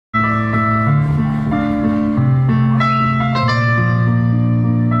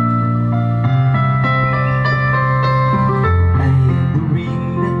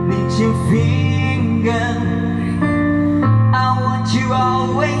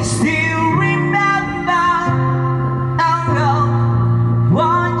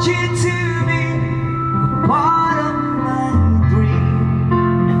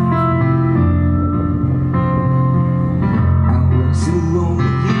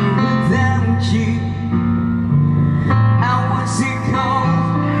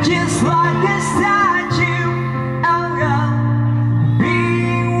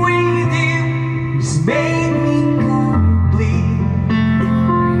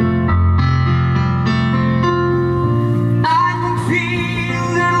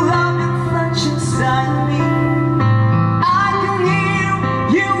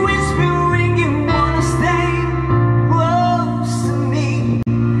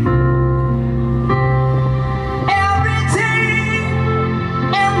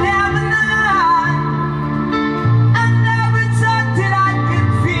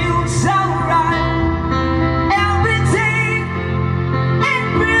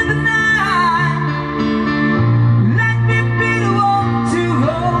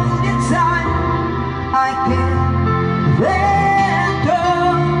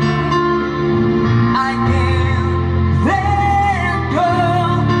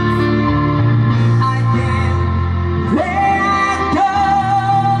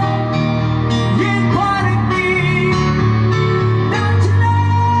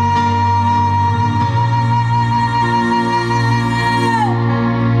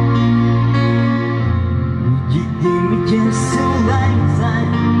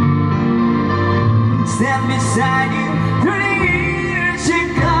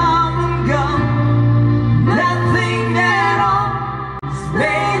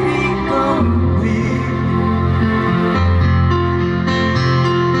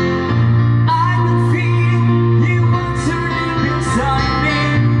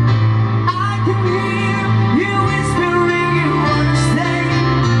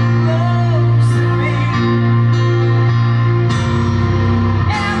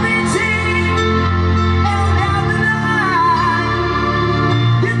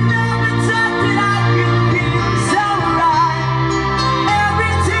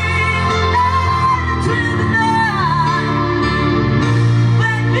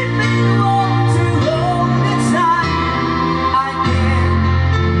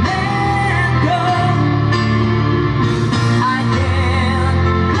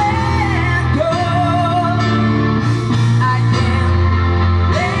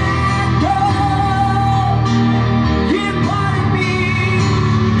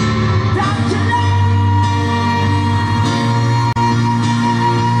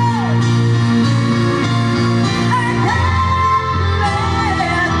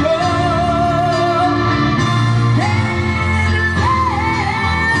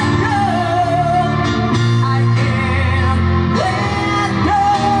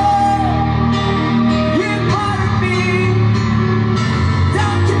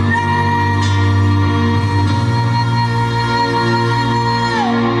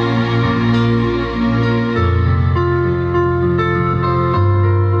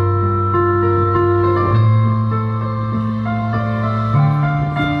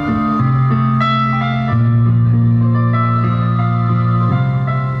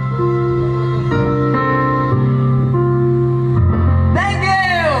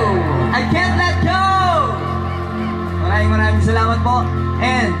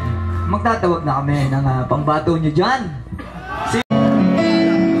magtatawag na kami ng pangbato nyo dyan.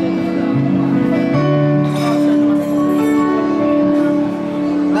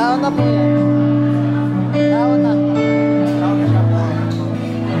 Naon na po yan. Naon na. Naon na siya po.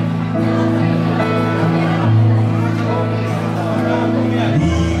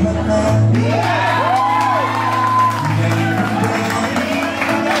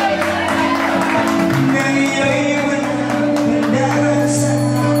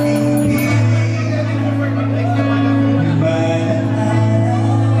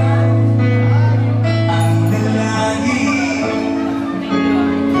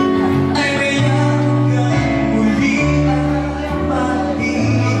 I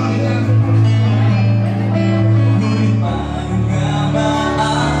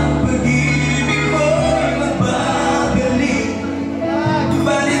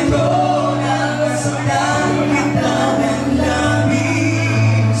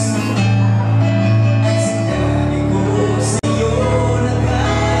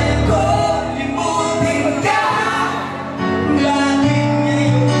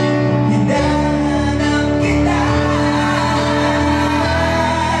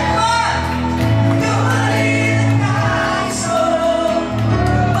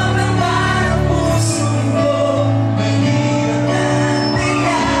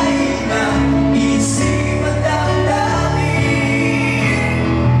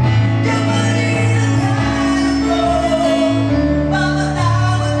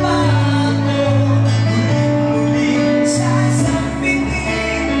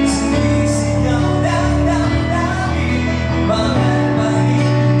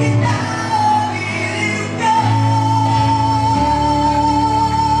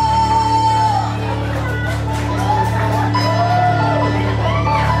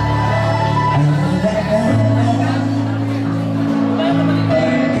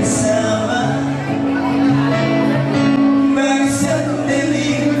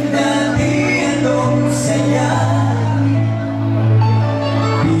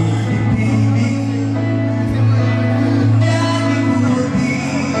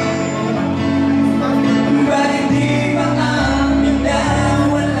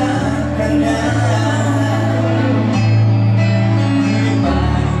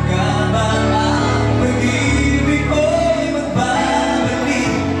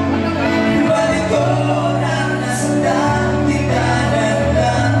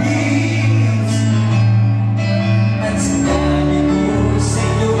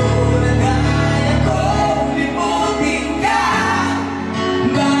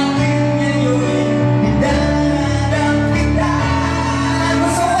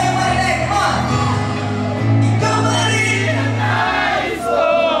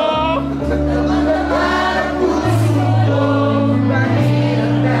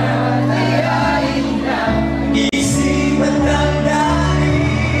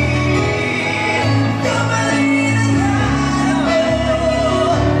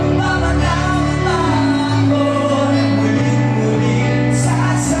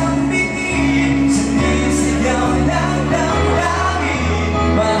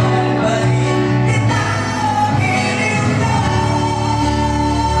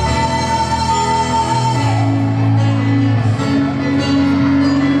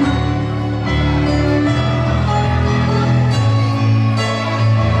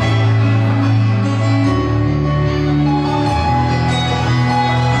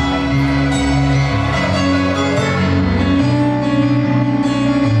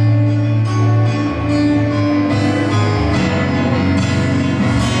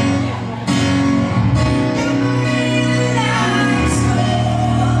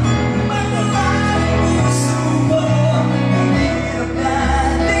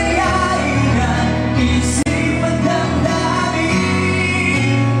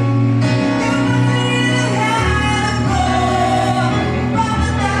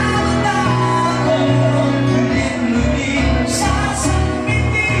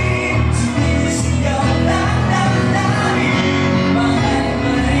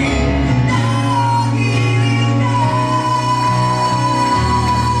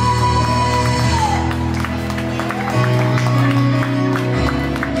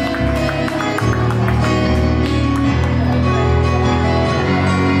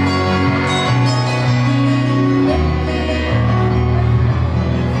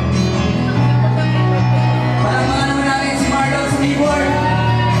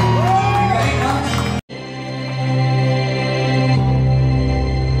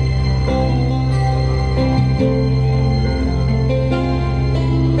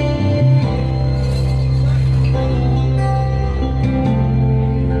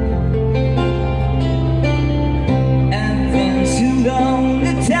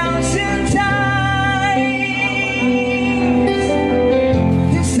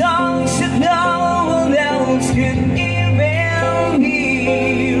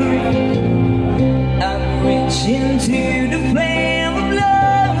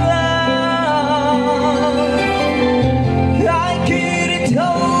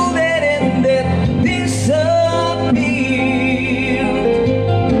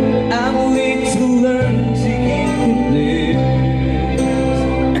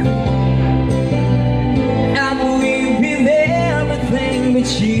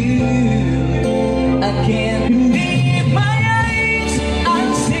with you. I can't believe my eyes.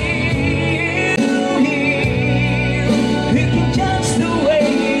 I see you here, looking just the way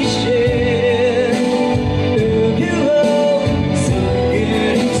you should. You are so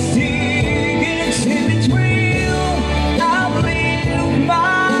good and still between. I'll live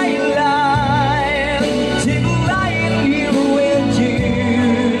my life till lying here with you.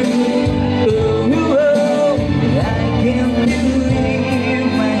 I can't believe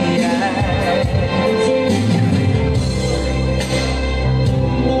my eyes.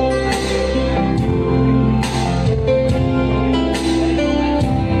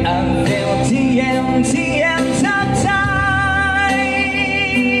 I'm empty, empty, and sometimes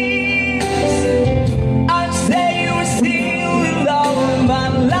I say you're still all my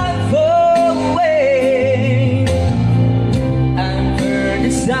life away. I've heard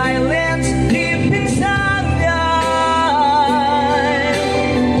the silence deep inside,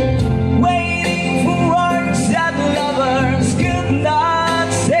 waiting for words that lovers could not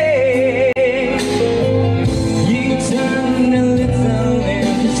say. You turn a little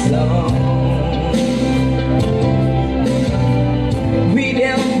into stone with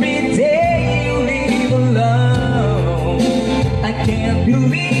every day you leave alone. I can't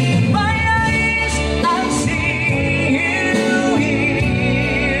believe my eyes. I see you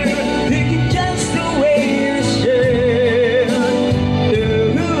here, looking just the way you should.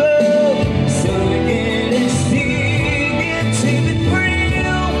 So good and still get to be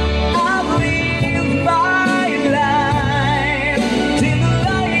real. I'll live my life till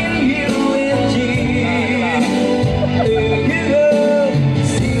lying here with you.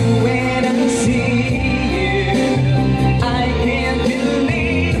 See when I see you, I can't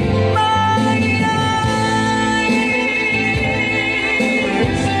believe my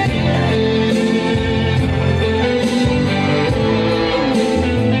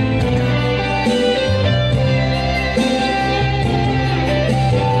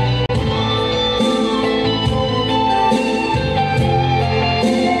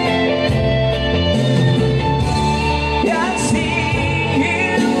I see you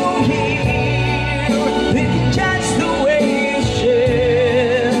here, looking just the way you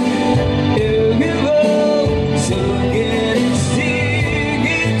should. So good and still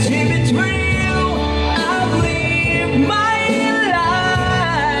get to between. I'll live my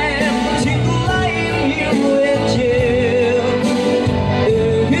life till lying here with you.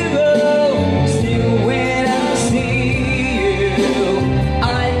 Still when I see you, I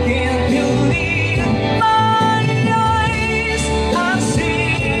can't believe my eyes. I see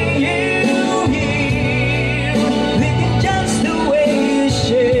you here, looking just the way you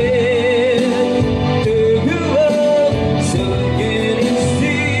should. So good and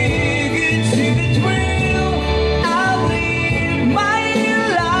still good to between. I'll live my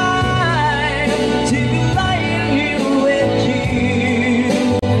life till lying here with you.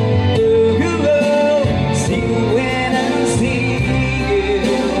 Still when I see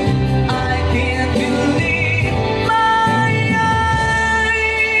you, I can't believe my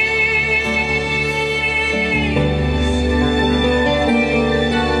eyes.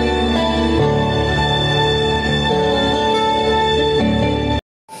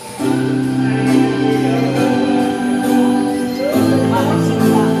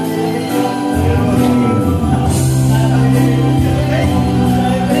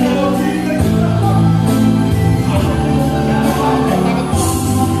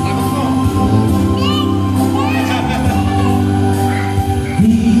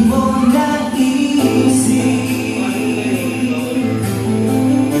 Di mo naisip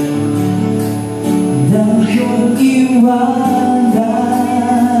na iyong iwanan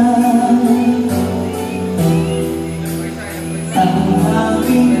ang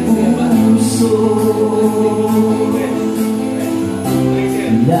aking puso.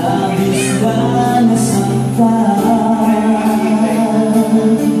 Labis na nasaktan,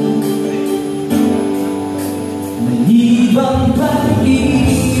 may ibang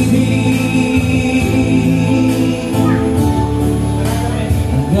pag-ibig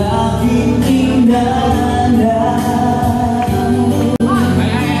ang aking inanan.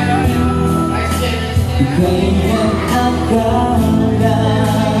 Ika'y nag-akala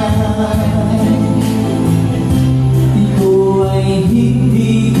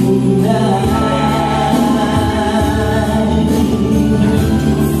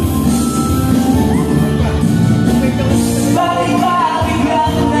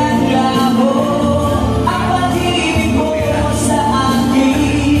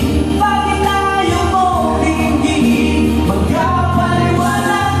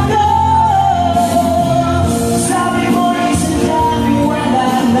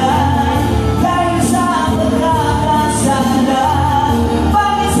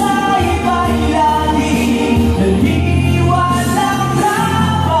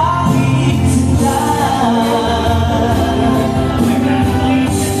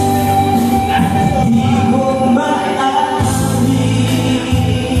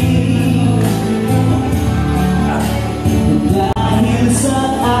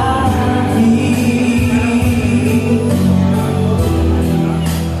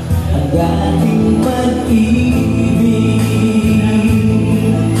ating pag-ibig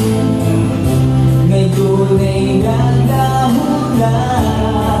ngayon ay nagdahulan.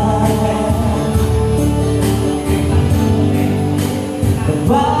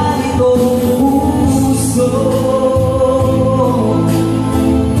 Kabalik kong puso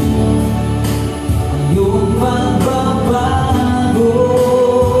ang iyong magbabago.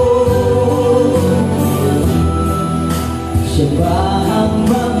 Siya ba ang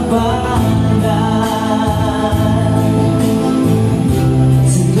magbabago?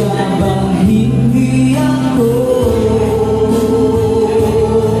 Sila bang hindi ako?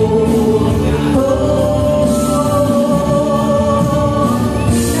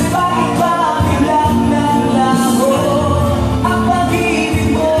 Bakit ba biglang naglaho ang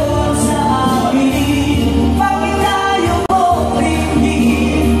pag-ibig mo sa akin? Bakit tayo mo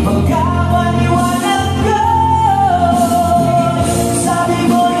tingin magkapaliwanag ka? Sabi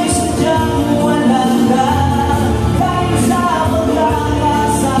mo'y sadyang wala ka kahit sa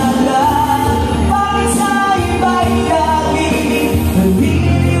magkakasala. Bakit sa iba'y laging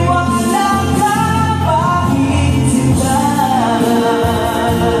naniniwala ka? Bakit sila?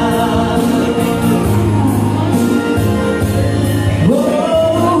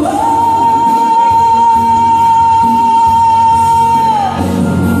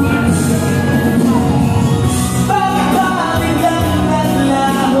 Bakit ba biglang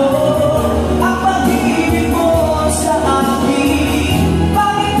naglaho ang pag-ibig mo sa akin?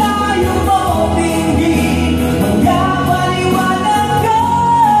 Bakit tayo mo tingin magkapaliwanag ka?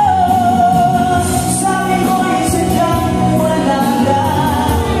 Sabi mo'y sadyang wala ka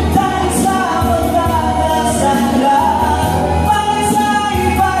dahil sa magkakasala. Bakit sa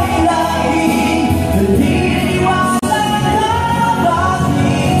iba'y laging naniniwala ka?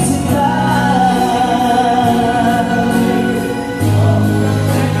 Bakit sila?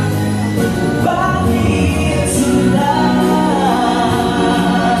 Bakit sila?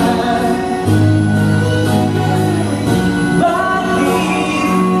 Bakit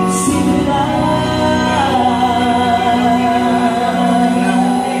sila?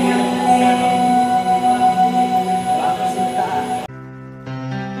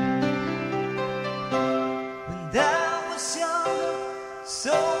 When I was young,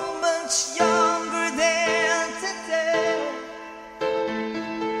 so much younger than today,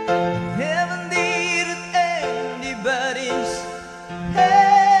 never needed anybody's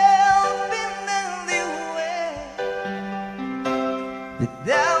help in any way. But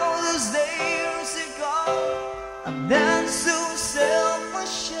now those days are gone, I'm not so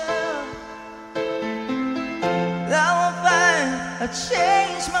self-assured. Now I find I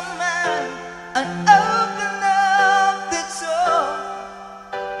changed my mind and open up the door.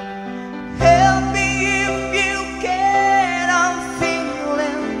 Help me if you can, I'm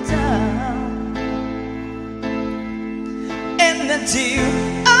feeling down. And until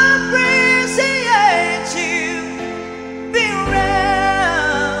I appreciate you, be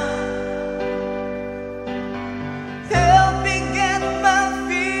around. Help me get my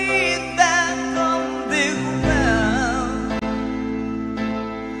feet back on the ground.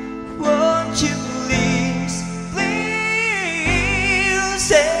 Won't you please, please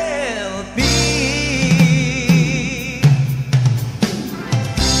help me?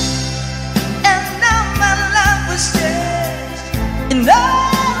 And now my life was changed, and I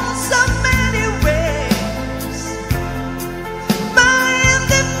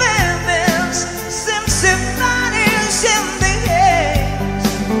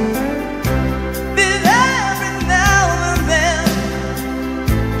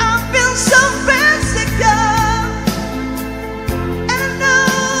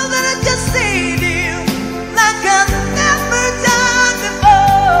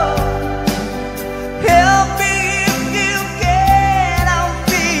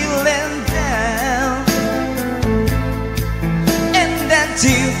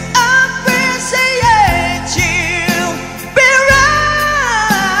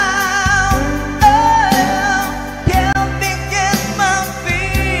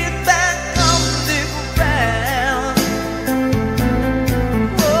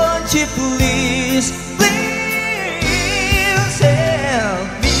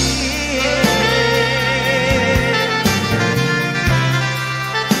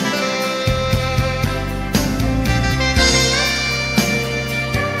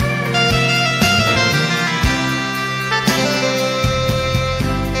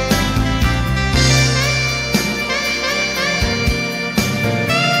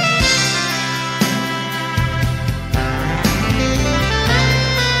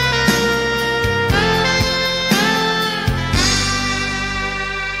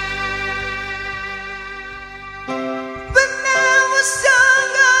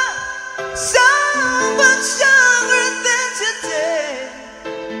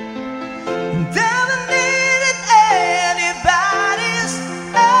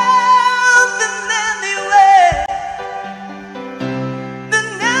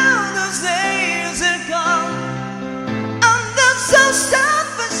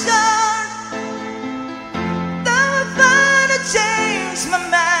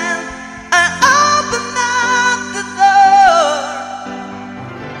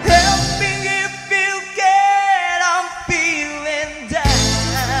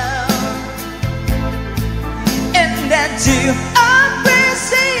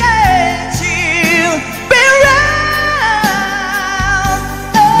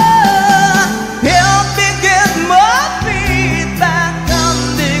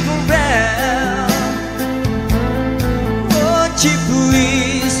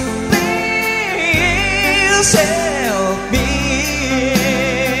help me.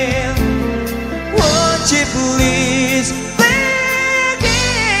 Won't you please, please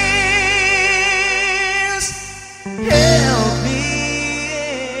help me?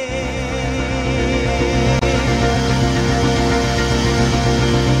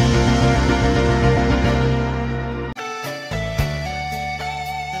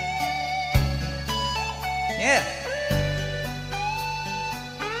 Yeah.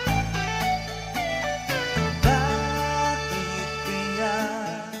 Bakit kaya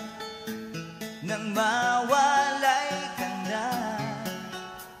nang mawalay ka na,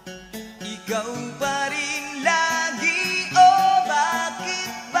 ikaw pa rin lagi, o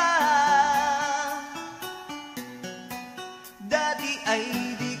bakit ba? Dati ay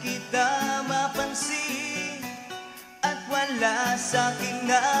di kita mapansin at wala sa'kin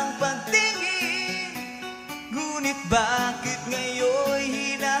ang pagtingin. Ngunit bakit ngayon'y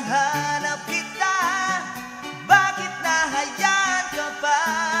hinahanap kita? Bakit nahayaan ka pa?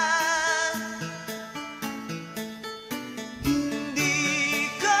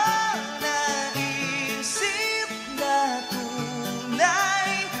 Hindi ko naisip na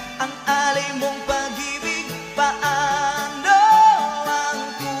tunay ang alay mong pag-ibig. Paano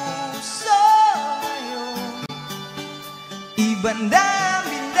ang puso ngayon? Iba na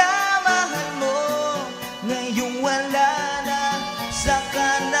minamahal mo, ngayong wala na,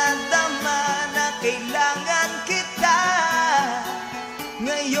 saka nadama na kailangan kita.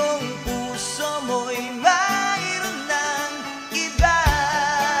 Ngayong puso mo'y mayroon ng iba.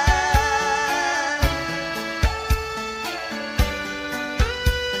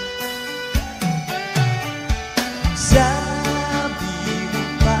 Sabi mo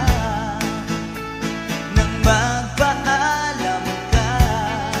pa nang magpaalam ka,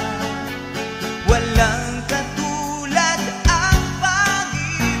 walang katulad ang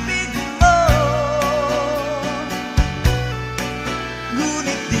pag-ibig mo.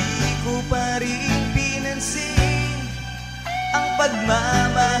 Ngunit di ko pa rin pinansin ang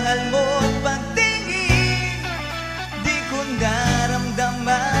pagmamahal mo at pagtingin. Di ko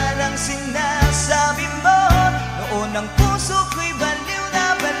naramdaman ang sinasabi mo. Noon ang puso ko'y baliw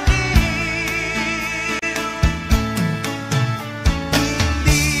na baliw.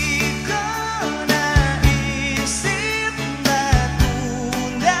 Hindi ko naisip na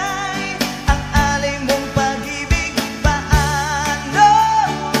tunay ang alay mong pag-ibig. Paano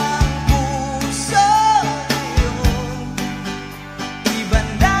ang puso ngayon? Iba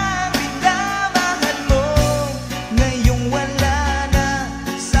na minamahal mo, ngayong wala na,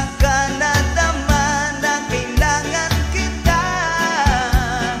 saka nadama na kailangan kita.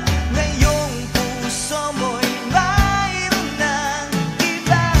 Ngayong puso mo'y mayroon ng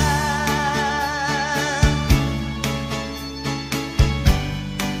iba.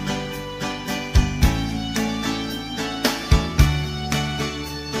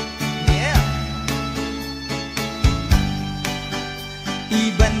 Yeah.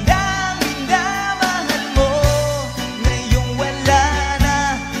 Iba na minamahal mo, ngayong wala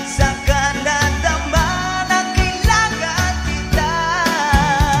na, saka nadama na kailangan kita.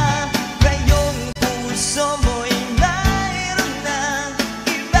 Ngayong puso mo'y mayroon ng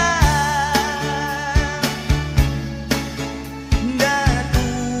iba.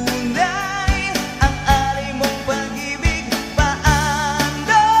 Natunay ang alay mong pag-ibig.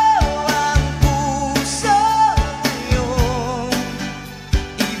 Paano ang puso ngayon?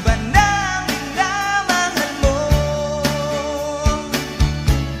 Iba na minamahal mo.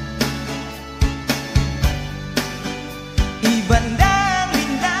 Iba na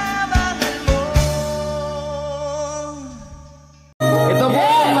minamahal mo. Ito po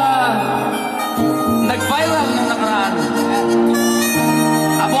ang nag-file lang ng nakaraan.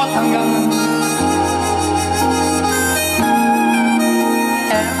 Abot hanggang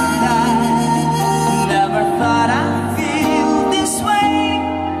And I never thought I'd feel this way.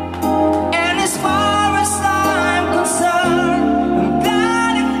 And as far as I'm concerned, I'm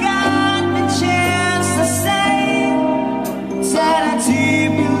glad I got the chance to say that I do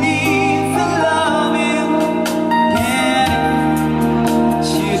believe in love you. And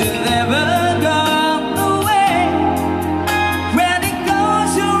should have ever gone away. When it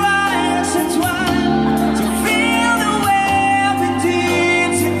goes your eyes and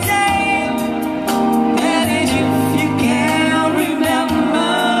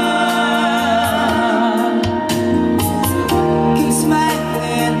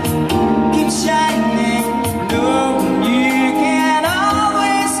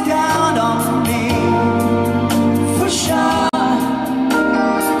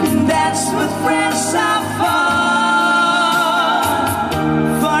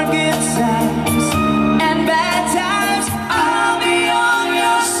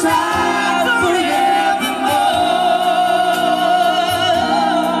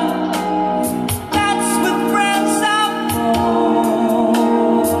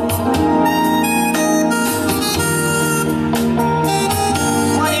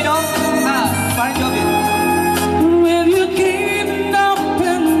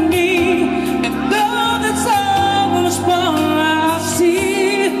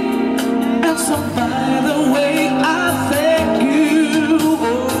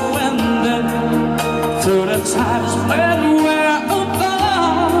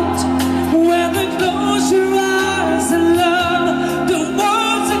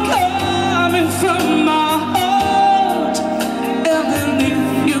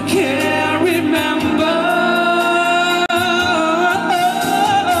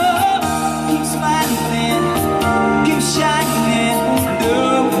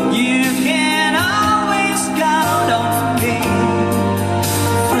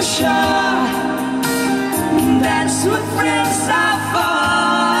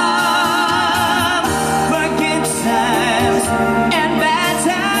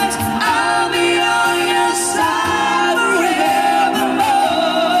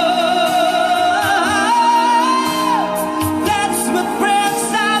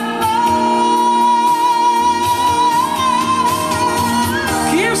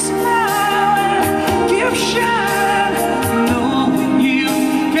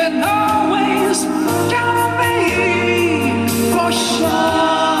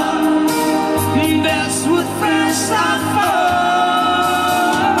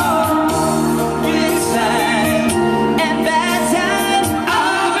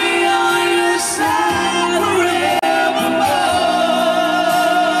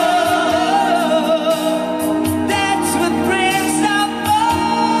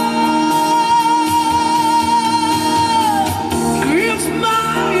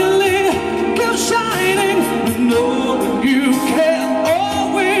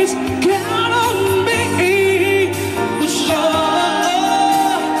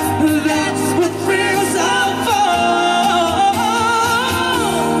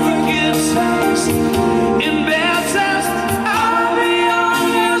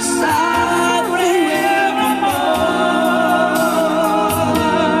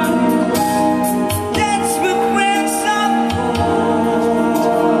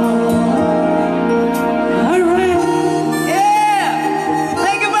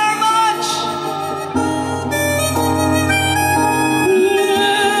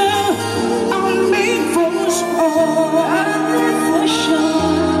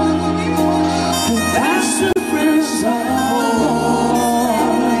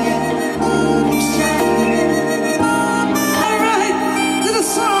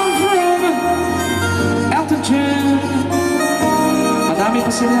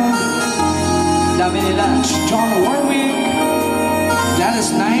sila. Dami nila. John Warwick,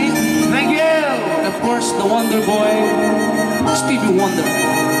 Gladys Knight, Thank you! and of course the Wonder Boy, Stevie Wonder.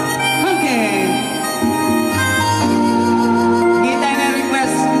 Okay. Hindi tayo na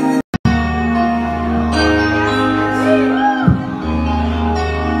request.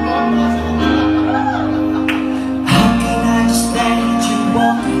 How can I just let you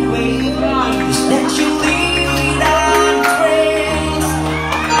walk away? Just let you lead and praise.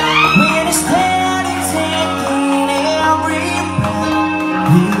 When it's standing, taking every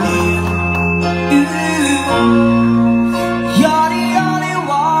breath with you. You're the only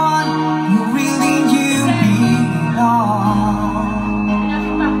one who really you belong.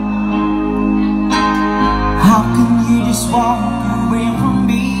 How can you just walk away from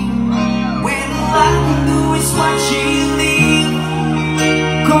me when all I can do is watch you leave?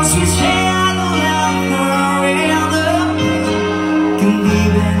 'Cause we share the laughter and the pain, can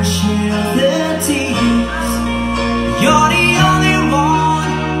even share the tears. You're the only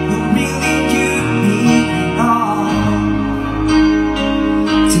one who really you belong.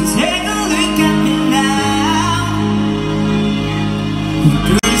 So take a look at me now.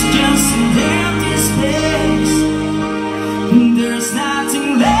 There's just an empty space. There's nothing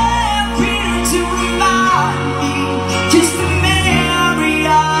left here to remind me. Just a memory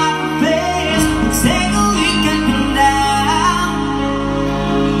of a face. Take a look at me now.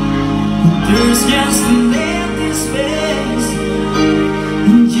 There's just an empty space.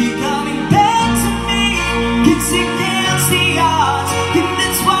 You coming back to me, it's against the odds, and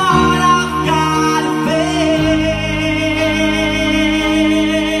that's what I've gotta face.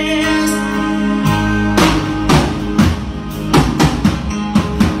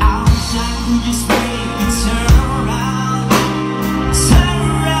 I wish I could just make it turn around,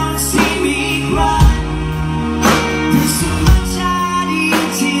 see me cry. There's so much I need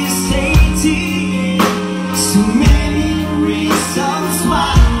to say to you, so many reasons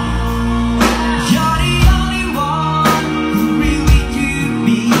why. You're the only one who really you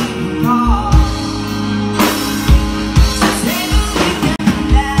belong. So take a look at me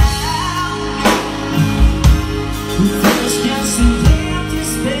now. There's just an empty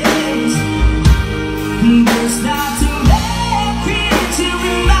space. There's nothing left here to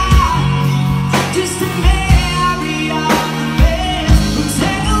remind me. Just a memory of the past.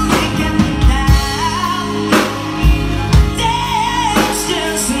 Take a look at me now. There's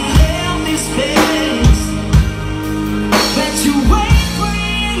just an empty space. But you wait for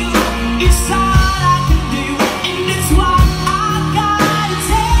you, it's all I can do, and it's what I gotta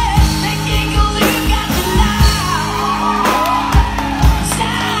take. Taking a look at me now. I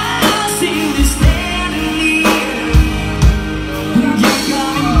see you standing here. You're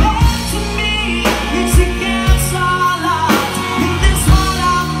coming back to me. It's against all odds, and that's what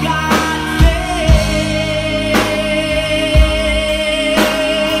I've gotta face.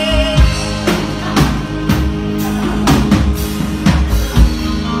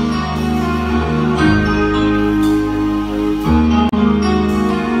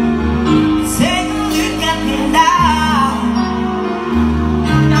 Take a look at me now.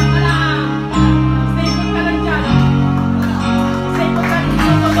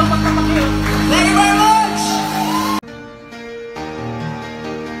 Thank you very much.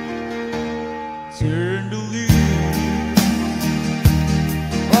 Turn to leave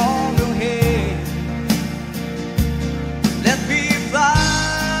on the head. Let me fly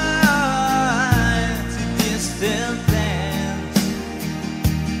to distant lands,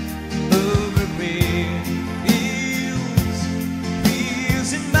 over red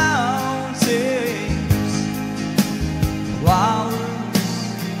fields and mountains, flowers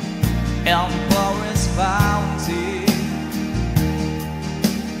and forest fountains.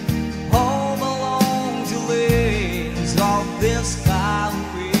 Home along the lanes of this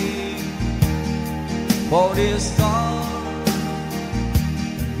highway, for this dark,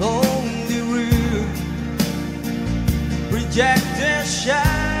 lonely route, rejected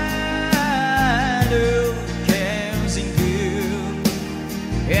shadow casting good,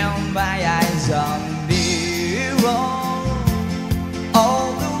 and my eyes on mirror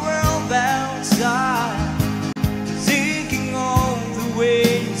all the world outside, thinking of the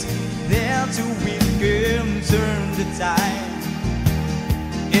ways that we can turn the tide.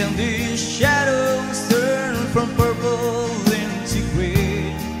 And the shadows turn from purple into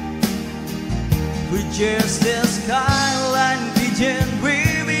gray. We're just a skyline pigeon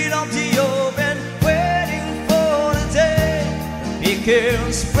dreaming of the open, waiting for the day we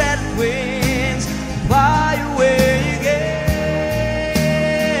can spread wings, fly away again.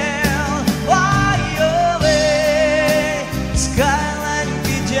 Fly away, skyline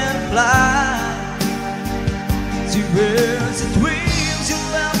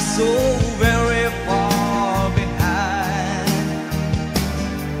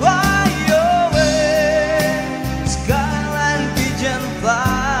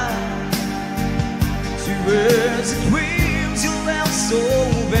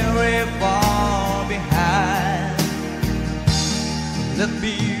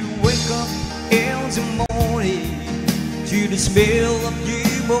me wake up in the morning to the smell of you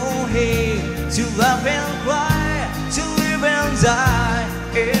hay, to laugh and cry, to live and die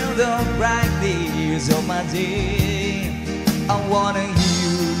in the bright days of my day. I wanna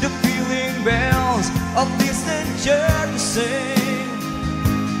hear the pealing bells of distant church sing,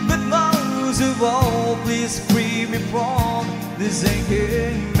 but most of all, please free me from this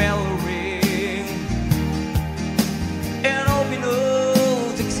aching melody, and open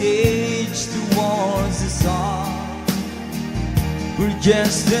up the cage towards the sun. For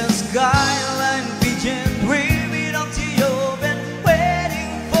just the skyline pigeon dreaming until you've been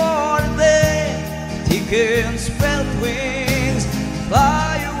waiting for the day he can spread wings,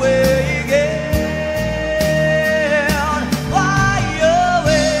 fly away again. Fly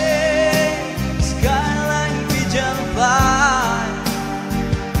away, skyline pigeon fly,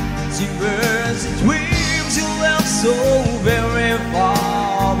 towards the dreams you left so very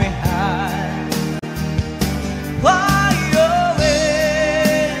far behind. Fly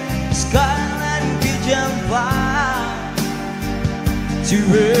away, skyline pigeon fly,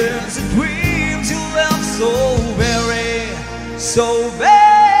 towards the dreams you left so very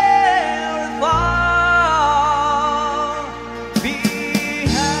far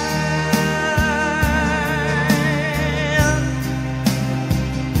behind.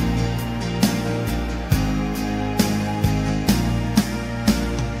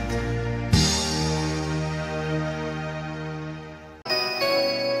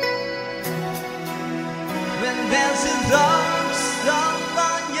 When there's a dark storm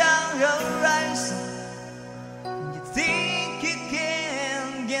on your horizon, you think you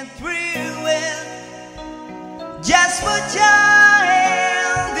can get through it, just put your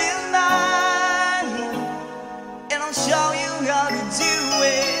hand in mine and I'll show you how to do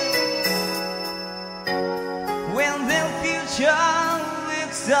it. When the future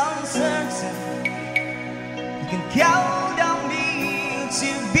looks uncertain, you can count on me to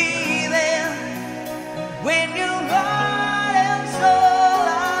be there. When your heart and soul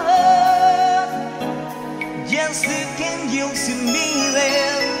are hurt, just look and you'll see me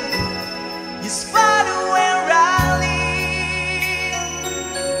there. You spot where I live,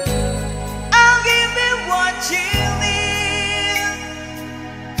 I'll give you what you need,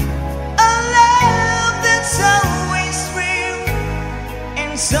 a love that's always real,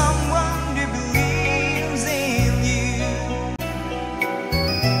 and someone who believes in you.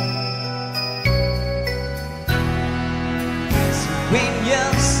 So when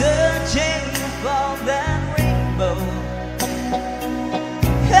you're searching for that rainbow,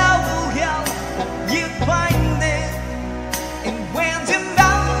 I will help you find it. And when the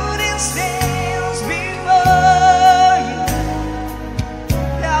mountain stands before you,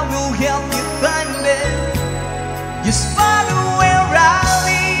 I will help you find it. You spot where I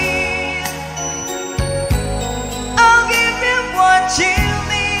live, I'll give you what you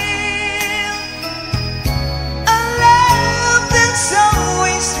need, a love that's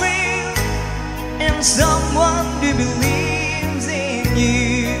always real, and someone who believes in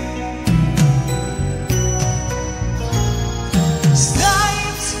you.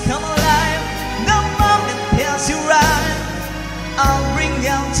 Stars come alive the moment tells you right. I'll bring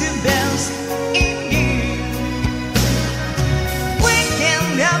out the best in you. We can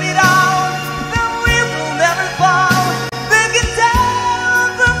have it all, but we will never fall. Look at down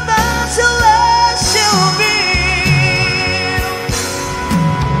from the celestial beam.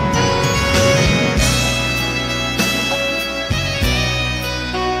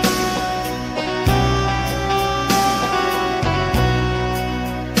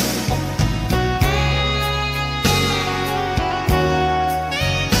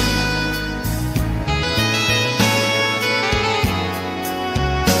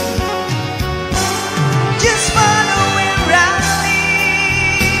 Just follow where I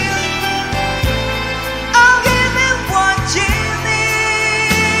lead, I'll give you what you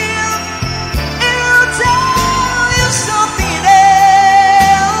need, and I'll tell you something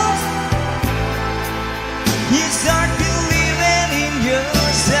else. You start believing in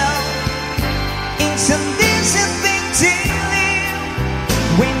yourself. It's a decent thing to live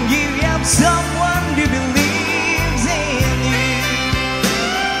when you have someone who believes in you.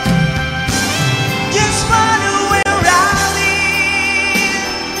 Just follow where I lead,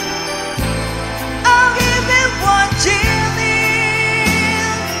 I'll give you what you need,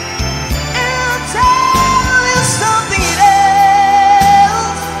 and I'll tell you something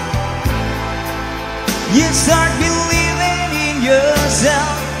else. You start believing in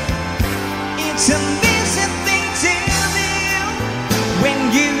yourself. It's a decent thing to live when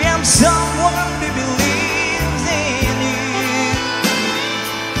you have someone who believes in you.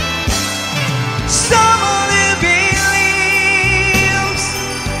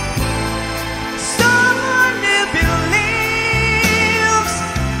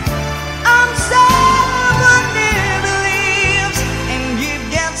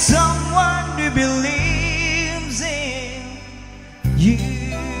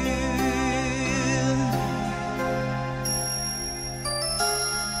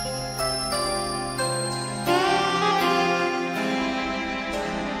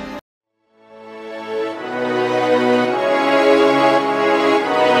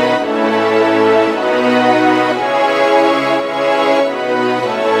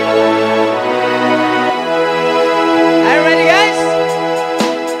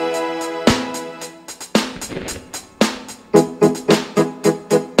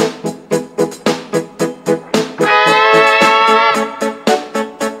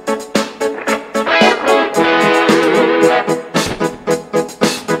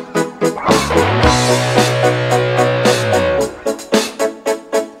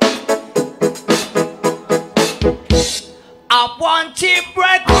 to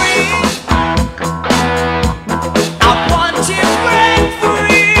break free. I want to break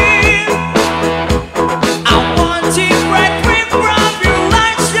free. I want to break free from your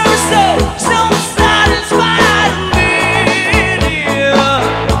lies. You're so satisfied with you.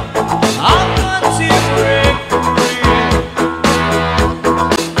 I want to break free.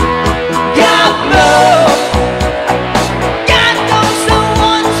 God knows I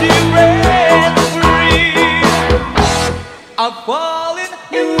want to break free. I'm falling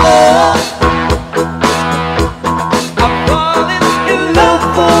in love. I'm falling in love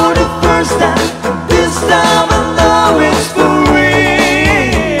for the first time. This time I know it's for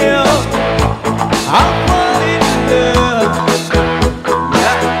real. I'm falling in love.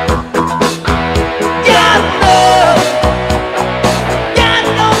 God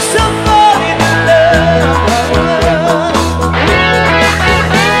knows I'm falling in love.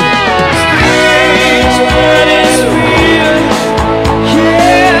 Strange, but it's real.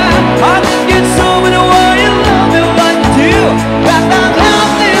 Yeah, I can get so in the way you love me like you do. But I'm not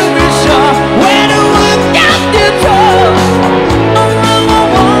really sure when to look out the door. Oh, I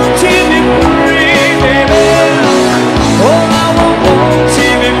want to be free, baby. Oh, I want to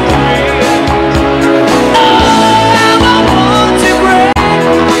be free. Oh, I want to break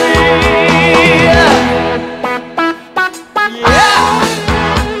free. Yeah.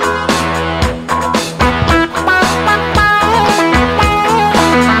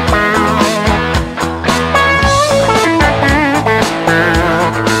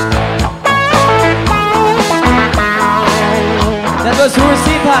 That was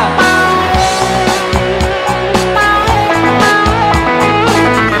Rosita.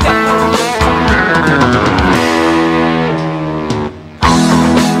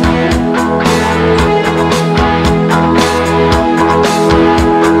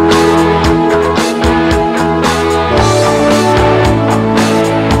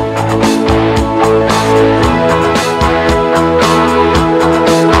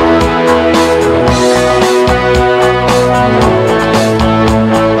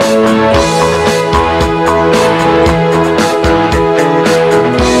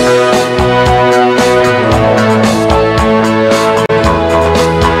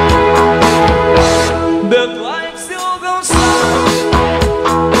 The clock still goes on.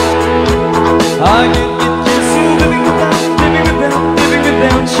 I can get used to living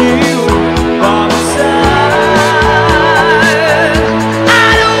without you by my side. I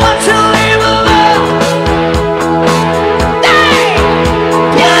don't want to live alone. Hey,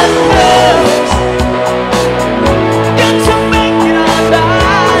 God knows, got to make it on my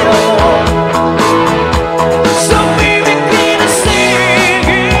own. So baby, can I sing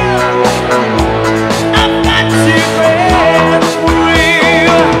it? I've got to break free.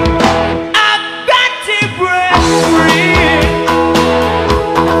 I've got to break free.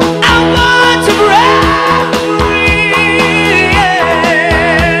 I want to break free.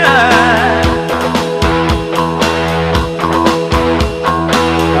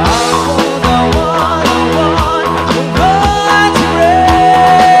 I want to break free.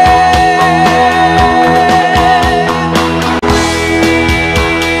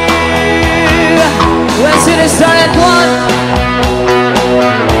 Let's see the start at one.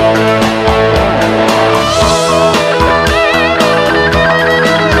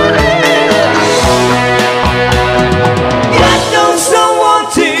 God knows I want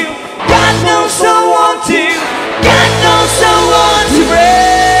to. God knows I want to. God knows I want to break.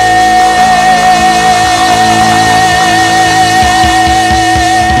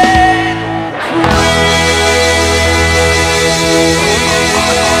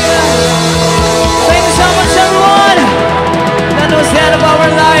 Thank you so much, everyone. That was the end of our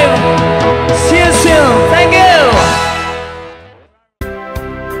live. See you soon. Thank you.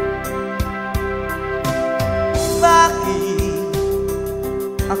 Bakit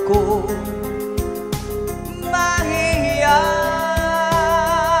ako mahihiya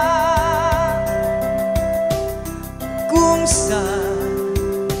kung sa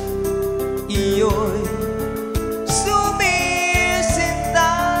iyo'y sumisinta?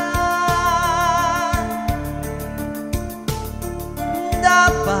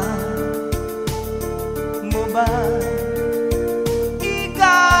 Dapat mo ba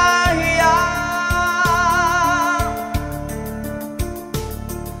ikahiya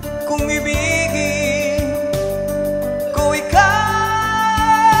kung ibig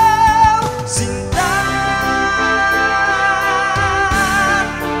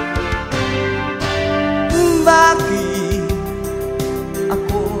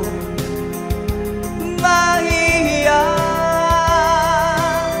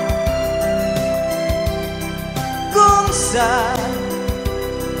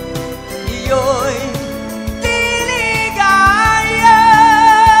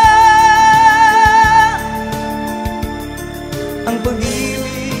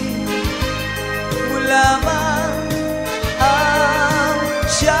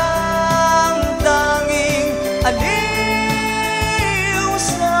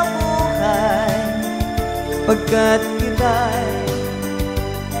pagkat kita'y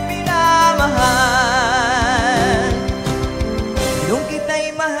minamahal. Nung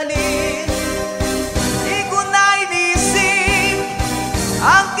kita'y mahalin, di ko na inisip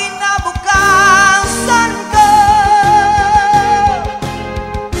ang kinabukasan ko.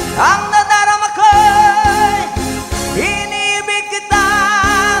 Ang nadarama ko'y inibig kita,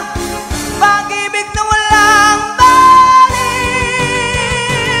 pag-ibig na walang baliw.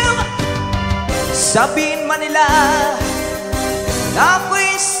 Sabihin man nila na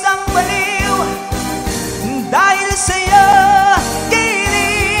ako'y isang baliw, dahil sa'yo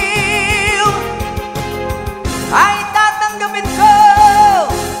giliw, ay tatanggapin ko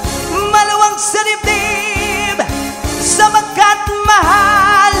maluwang sa dibdib, sapagkat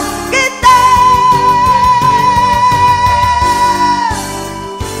mahal kita.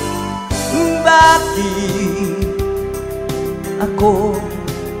 Bakit ako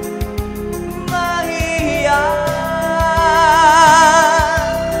mahihiya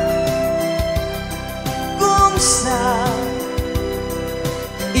kung sa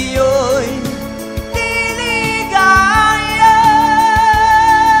iyo'y niligaya?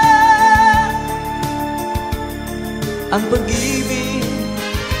 Ang pag-ibig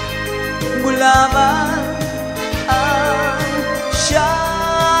mo lamang ang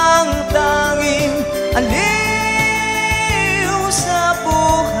siyang tanging aliw sa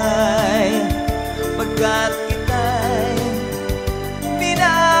buhay, pagkat kita'y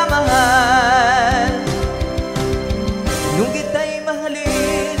minamahal. Nung kita'y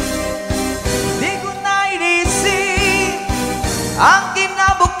mahalin, di ko na inisip ang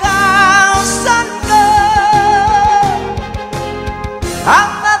kinabukasan ko.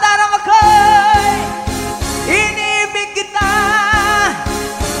 Ang nadarama ko'y inibig kita,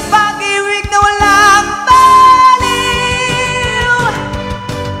 pag-ibig na walang baliw.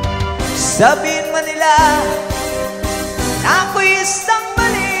 Sabihin man nila na ako'y isang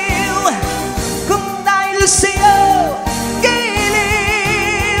baliw, kung dahil sa'yo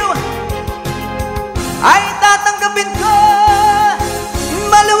giliw, ay tatanggapin ko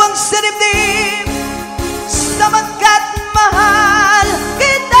maluwang sa dibdib, sapagkat mahal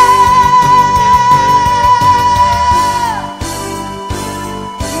kita.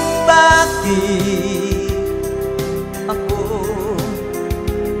 Bakit ako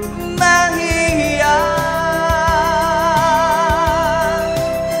mahihiya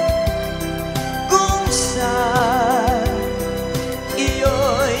kung sa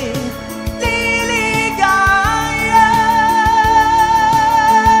iyo'y niligaya?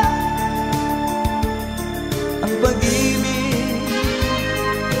 Ang pag-ibig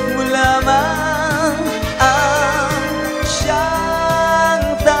mo lamang ang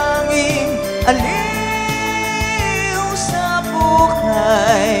siyang tanging aliw sa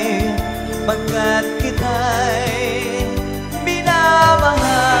buhay, pagkat kita'y minamahal.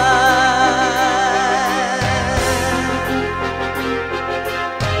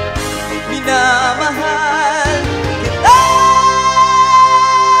 Minamahal kita.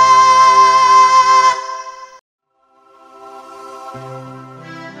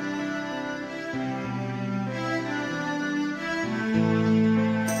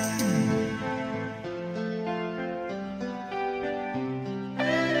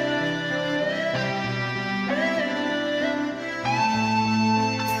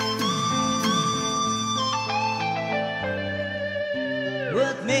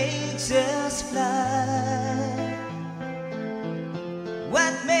 What makes us fly?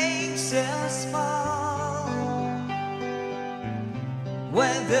 What makes us fall?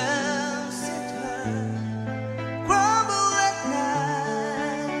 When does it hurt, crumble at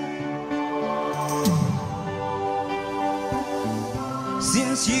night?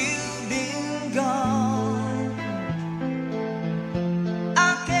 Since you've been gone,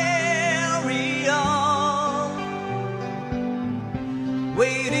 I carry on,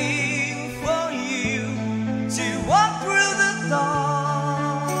 waiting for you to walk through the dawn.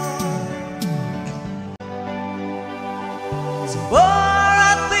 So more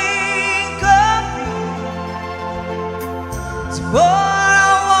I think of you, so more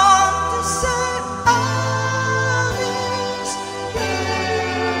I want to say all is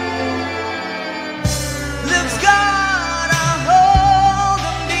here. Love's got a hold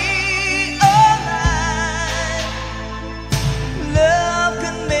on me all night. Love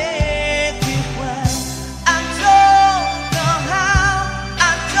can make you cry. I don't know how,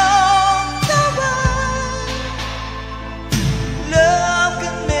 I don't know why. Love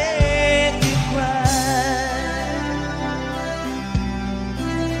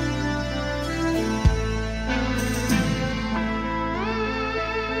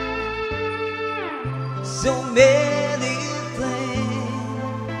so many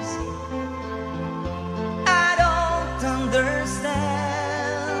things I don't understand.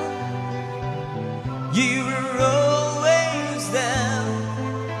 You were always there,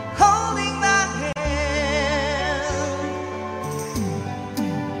 holding my hand.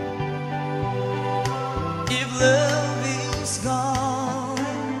 If love is gone,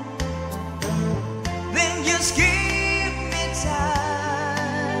 then just give me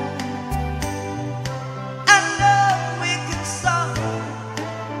time. I know we can start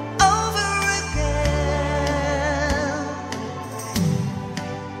over again.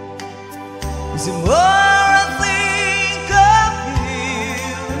 The more I think of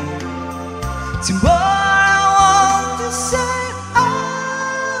you, the more I want to say I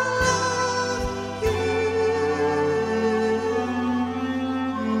love you.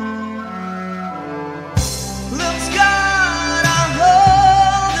 Love's got a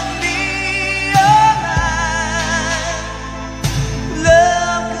hold of me, oh my.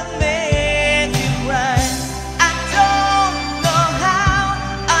 Love can make you cry. I don't know how,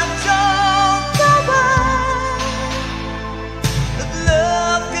 I don't know why, but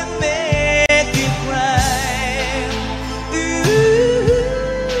love can make you cry. Ooh.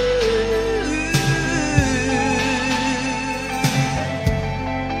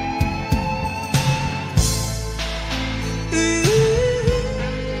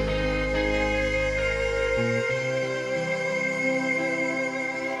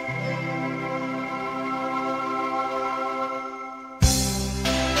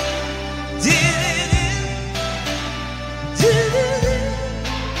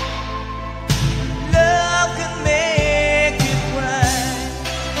 Love can make you cry.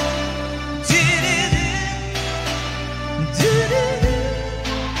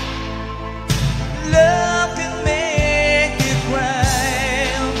 Love can make you cry.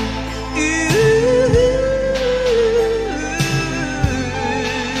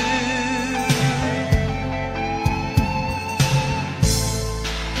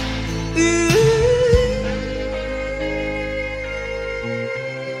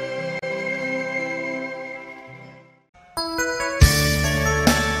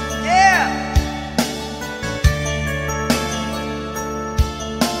 Yeah.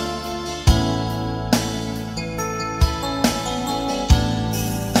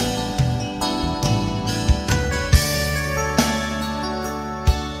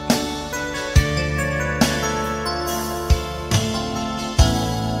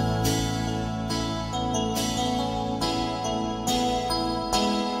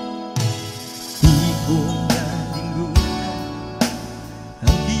 Di ko nalingkuran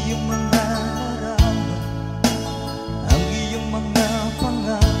ang iyong mga larawan, ang iyong mga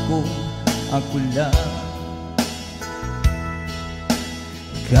pangako, ako lang.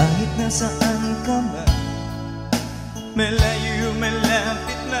 Kahit nasaan ka man, malayo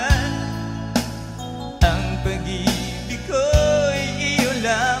malapit man, ang pag-ibig ko'y iyo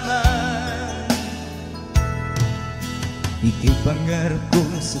lamang. Ika'y pangarap ko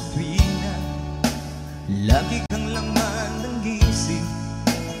sa tuwina, lagi kang laman ng gising.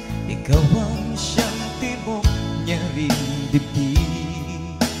 Ikaw ang siyang tibok niya rin dibdib.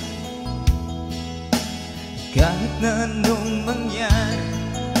 Kahit na anong mangyari,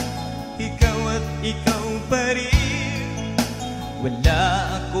 ikaw at ikaw pa rin. Wala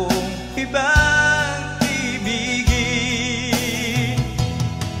akong ibang ibigin.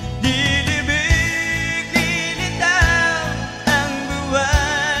 Dilibig, lilitaw ang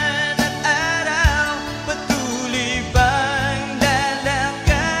buwan at araw, patuloy bang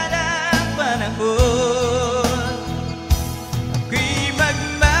lalakad ang panahon. Ako'y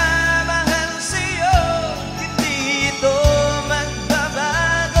magmamahal sa'yo, hindi ito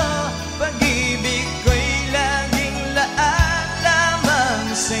magbabago. Pag-ibig ko'y laging laan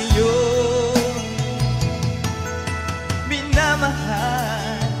lamang sa'yo.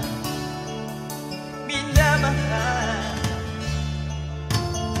 Minamahal, minamahal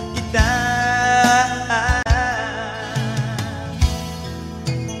kita.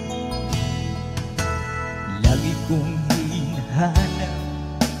 Lagi kong hinahanap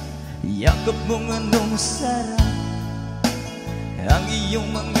yakap mong anong sarap, ang iyong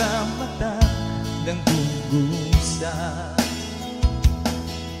mga mata ng gugusap.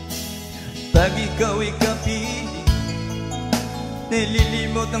 Pag ikaw'y kapiling,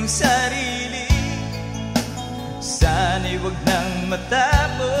 nililimot ang sarili. Sana'y wag nang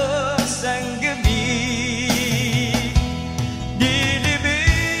matapos ang gabi.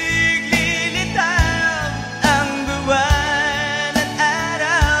 Dilibig, lilitaw ang buwan at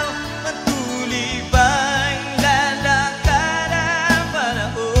araw, patuloy bang lalakad ang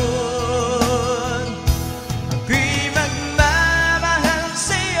panahon.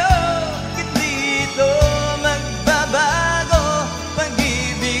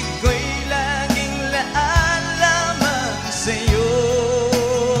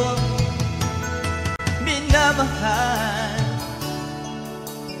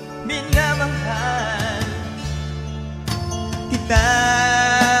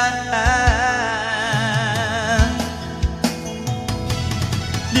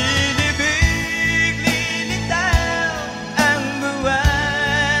 Lilibig, lilitaw ang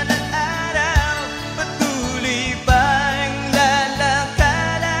buwan at araw, patuloy pang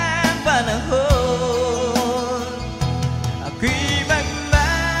lalakad ang panahon. Ako'y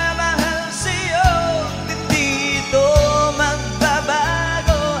magmamahal sa'yo, hindi ito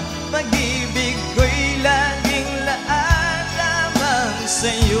magbabago. Pag-ibig ko'y laging laan lamang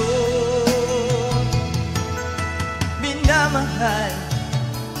sa'yo. Minamahal,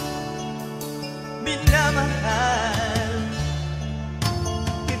 minamahal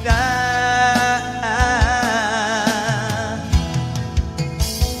kita.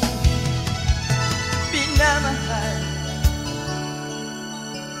 Minamahal,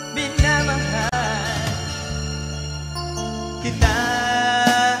 minamahal kita.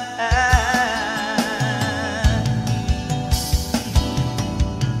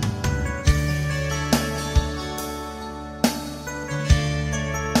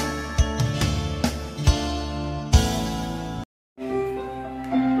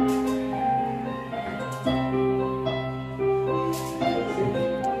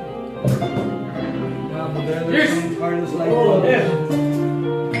 Carlos like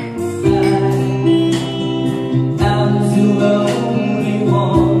I'm the only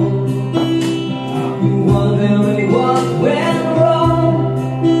one wondering what went wrong.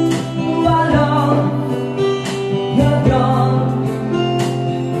 My love, you're gone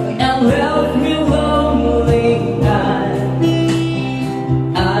and left me lonely.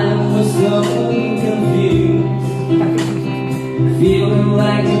 I was so confused, feeling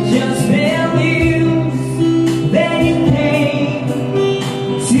like it just been used. Then you came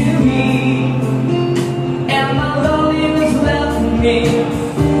to me, and my loneliness left me.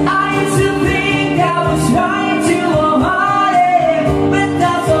 I used to think I was trying to avoid it, but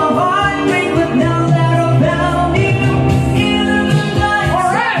that's a heartbreak. But now that I found you, even the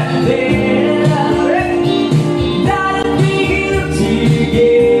nights are better, that we're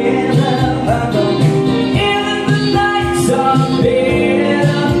together. Even the nights are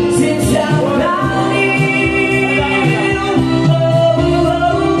better since I found you.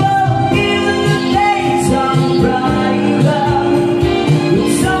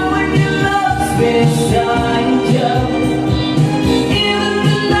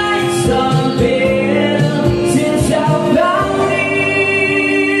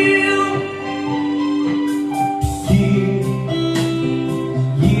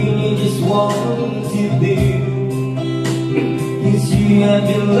 I've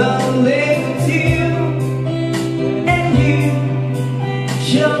been lonely too, and you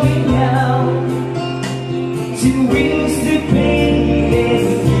show me how to wings to pain, and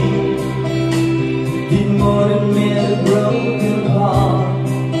you did more than mend a broken heart.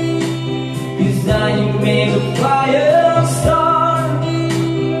 'Cause now you made a fire star,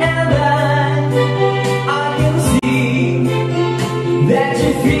 and I can see that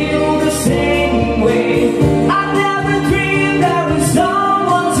you feel the same way. I never dreamed there was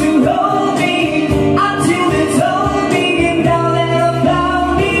someone to hold me until they told me, and now that I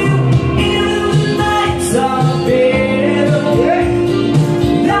found you, even the nights are better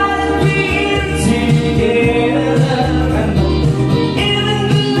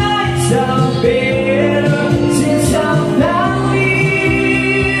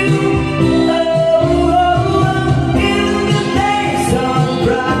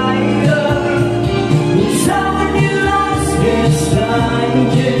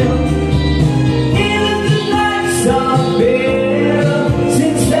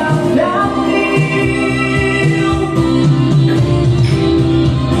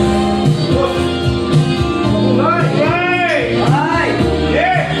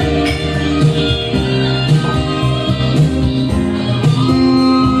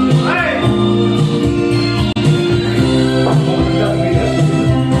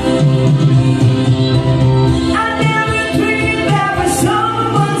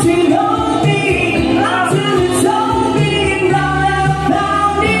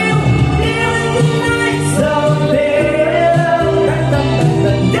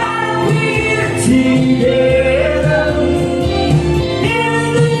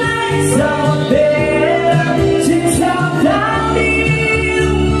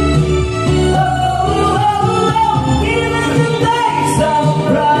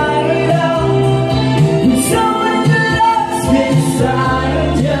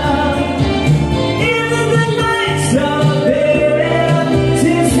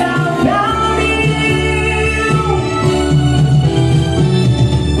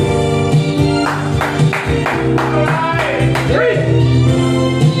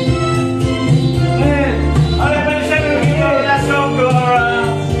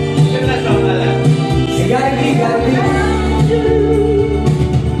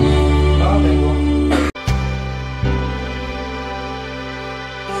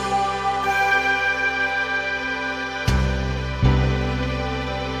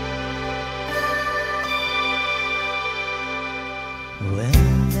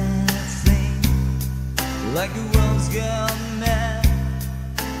like the world's gone mad.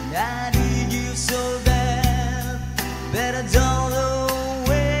 I need you so bad, but I don't know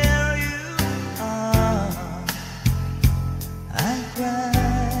where you are. I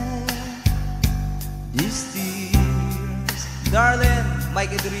cry these tears. Darling,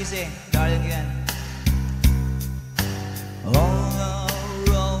 Mike Idrisi, darling again. On our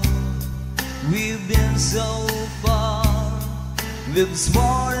own, we've been so far. We've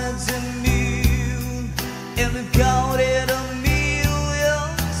sworn to meet, and we've counted a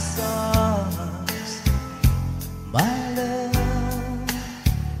million stars. My love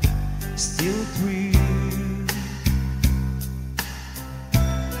still true.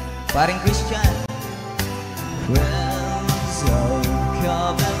 Paring Christian. Friends have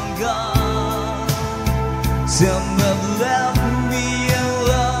come and gone. Some have left me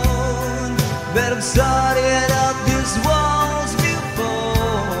alone, but I've started up these walls before.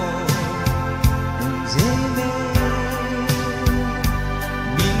 They made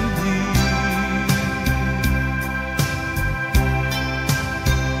me bleed.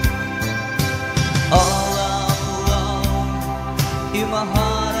 All alone in my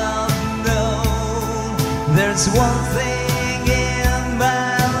heart I've known there's one thing in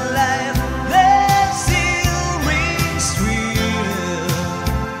my life that still rings true.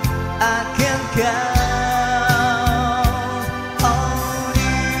 I can count on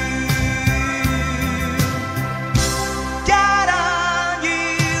you. Count on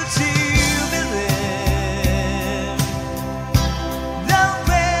you to believe. No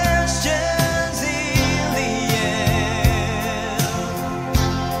questions in the end.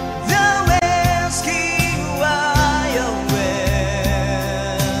 The asking why you went.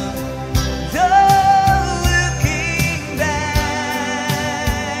 The looking back.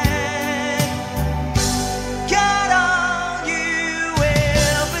 Count on you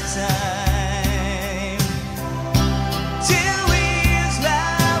every time to ease my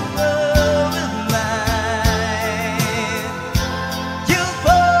love and mine. You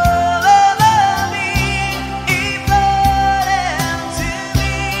follow me, important to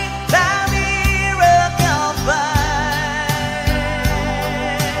me, the miracle find.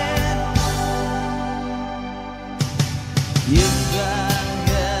 If I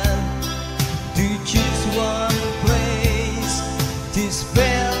had to choose one place to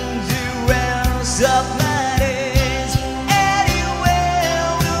spend the rest of my days, anywhere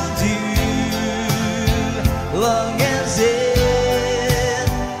will do, long as it's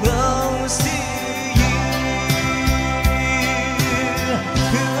close to you.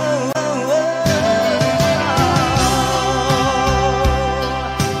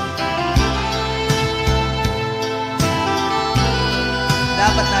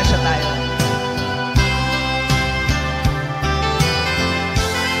 Dapat nasa tayo.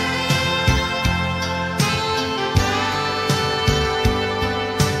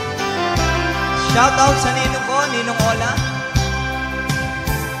 Shout out sa ninong ko, Ninong Ola.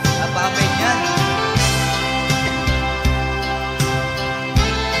 Napapit yan.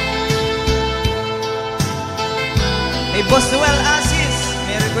 Hey, Boss Noel Asis,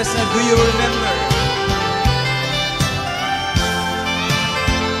 may request na Do You Remember?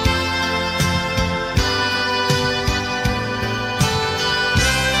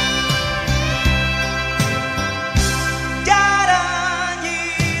 Got on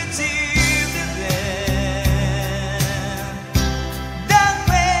you to defend. The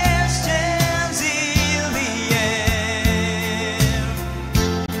questions in the end.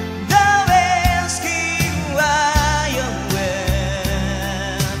 The asking why you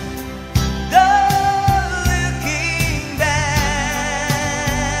went. The looking back.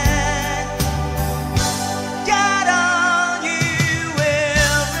 Got on you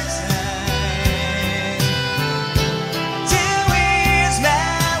every time to ease my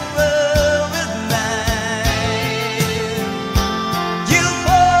love and mine. You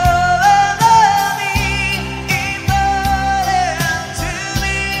follow me, important to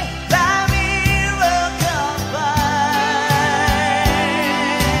me, the miracle find.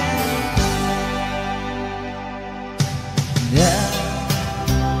 Now,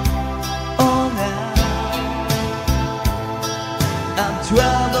 oh now, I've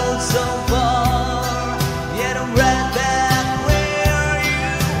traveled so far, yet I'm right back where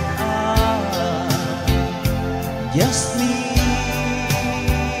you are. Just me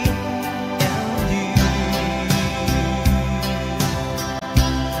and you.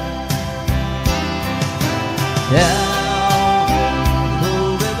 Now,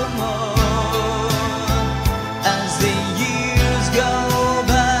 forevermore, as the years go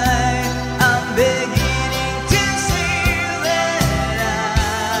by, I'm beginning to see that I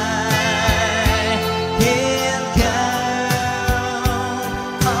can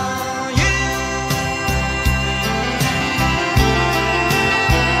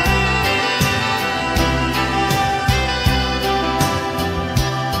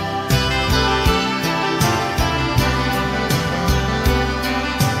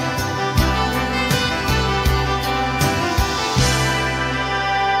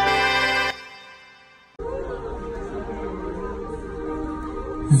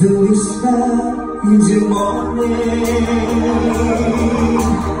the whisper in the morning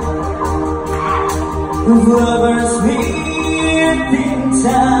of lovers meeting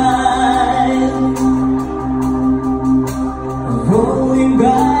time, rolling by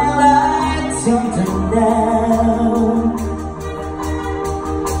like something down.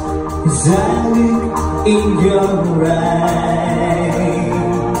 As I look in your eyes,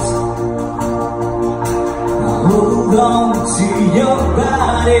 I hold on to your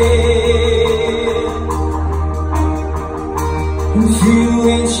body and feel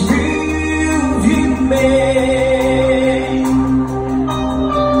each move you make.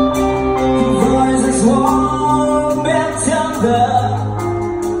 Your voice is warm and tender,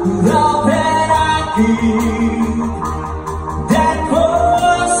 love that I give, that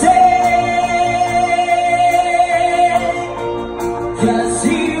was it. 'Cause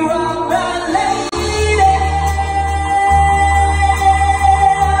you are my lady,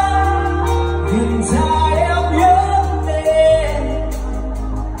 and I am your man.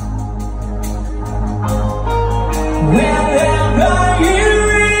 Wherever you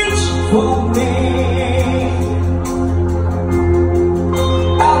reach for me,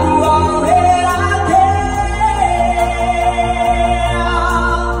 I'll do all that I can.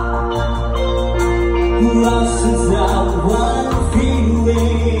 Lost without one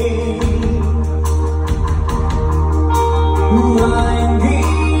feeling, lying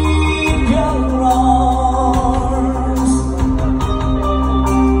in your arms,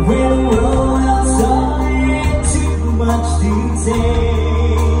 when the world outside too much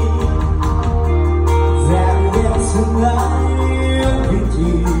detail, that was a life with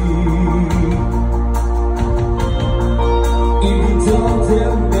you. Even though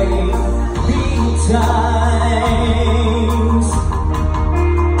there may be times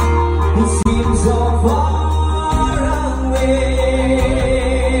it seems so far away,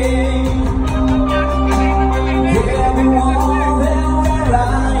 everyone where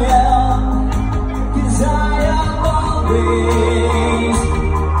I am, 'cause I am always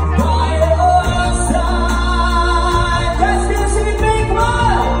by your side. 'Cause music make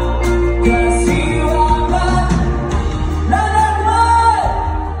more, 'cause you are my love one,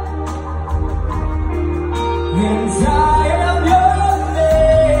 and I am your man.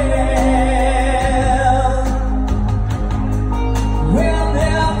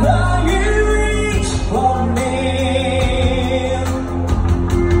 Whenever you reach for me,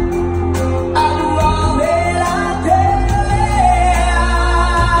 I'll do all that I can.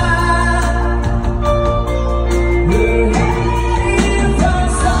 We're heading for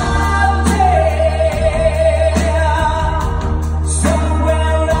something,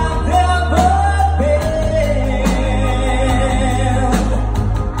 somewhere I've never been.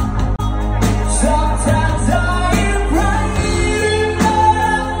 Sometimes I am praying that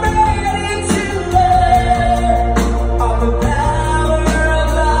I'm ready to learn of the power of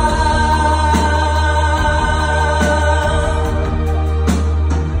love.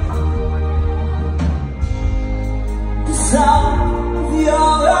 The sound of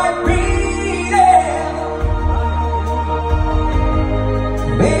your heart beating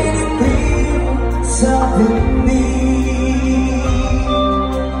made it feel something new.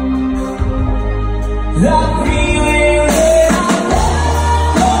 The feeling that I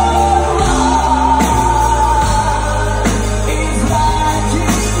know is like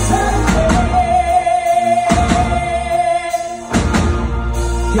Jesus' name.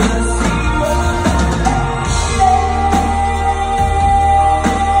 'Cause you are my lady,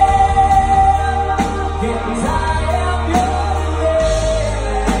 and I am your man.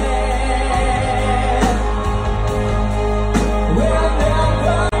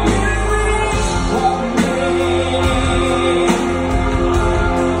 Whenever you reach for me,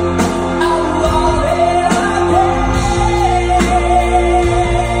 I'll do all that I can.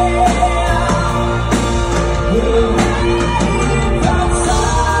 We're waiting for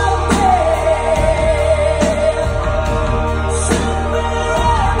something,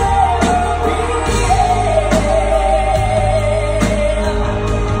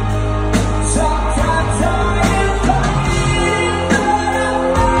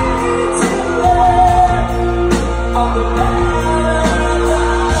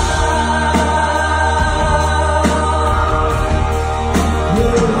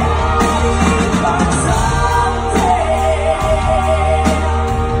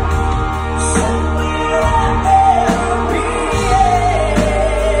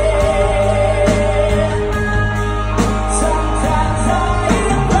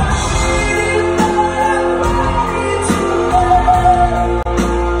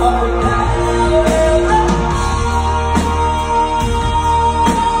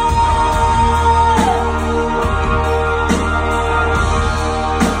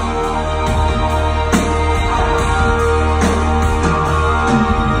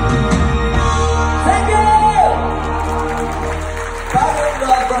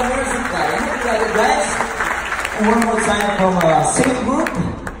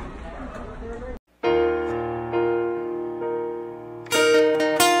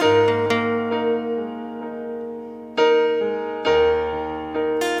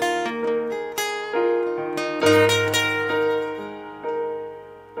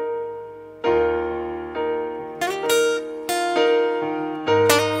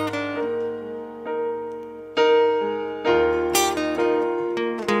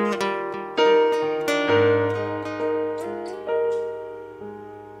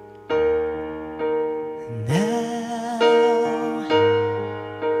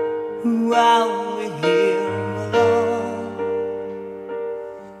 while we're here alone,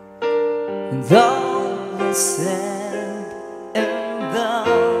 and all is said and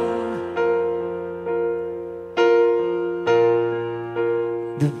done.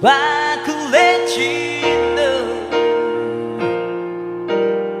 That I could let you know,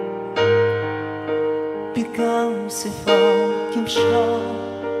 because if all keeps short,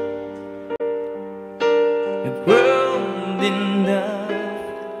 it won't enough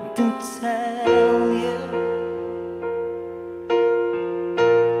to tell you.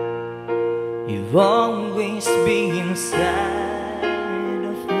 You've always been inside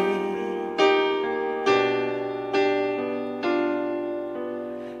of me.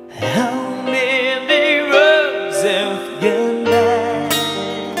 How many roads have gone by,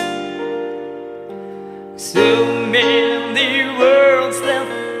 so many words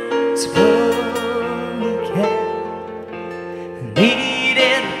left spoken,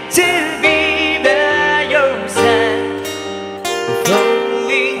 needed to be by your side, if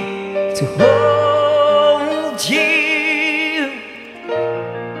only to hold you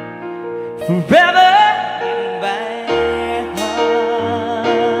forever in my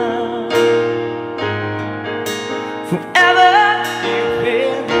heart. Forever you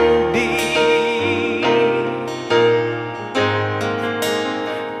will be,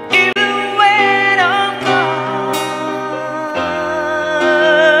 even when I'm gone.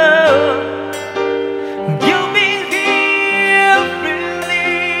 You'll be here really,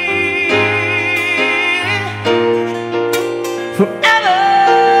 forever.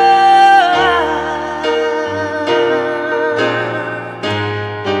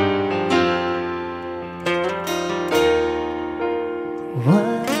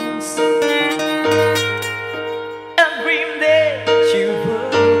 Once I dreamed that you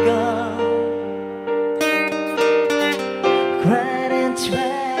were gone, cried and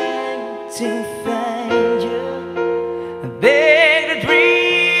tried to find you. I begged the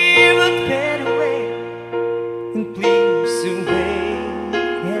dream would fade away, and please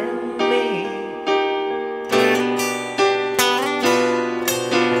awaken me.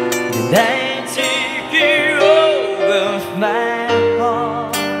 And I take you all of my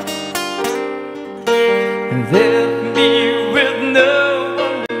heart, and left me with no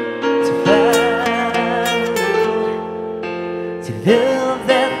one to follow, to love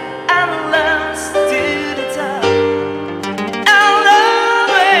that I lost to the top. I'll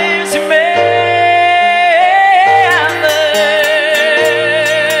always remember,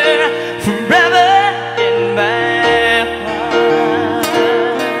 forever in my heart.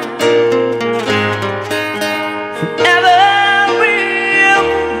 Forever will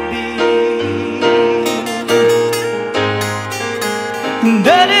be.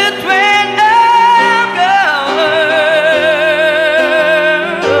 That it when I'm gone,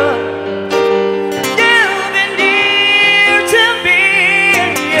 you've been dear to me,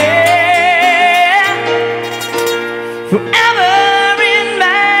 yeah. Forever in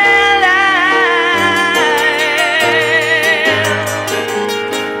my life,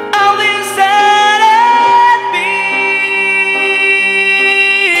 all inside of me.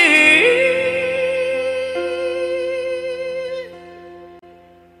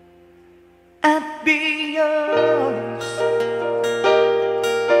 I'd be yours.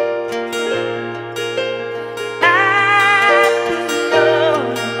 I'd be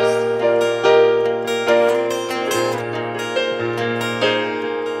yours.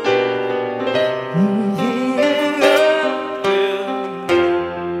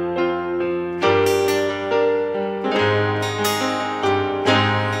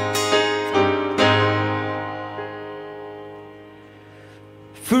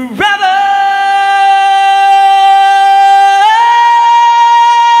 Forever.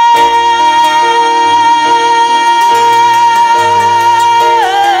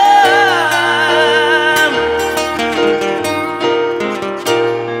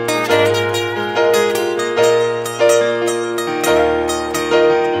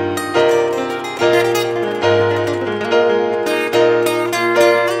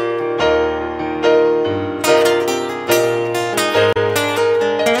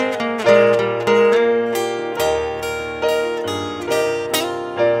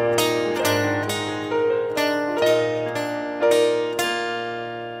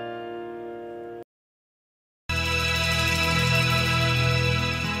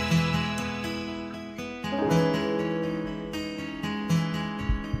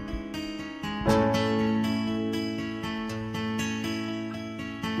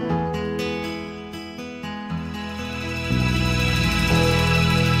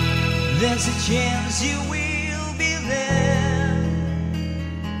 There's a chance you will be there.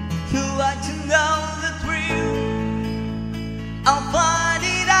 Who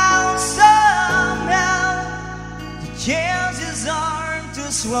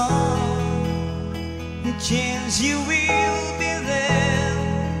wrong, the chance you will be there.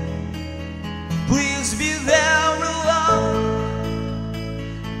 Please be there alone.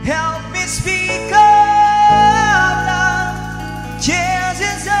 Help me speak of love.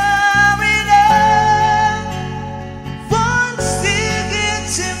 Chances are enough. One stick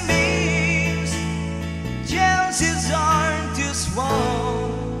into me. Chances aren't too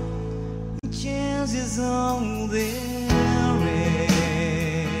small. Chances all there is.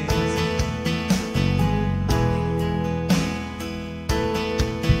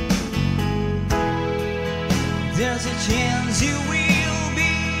 There's a chance you will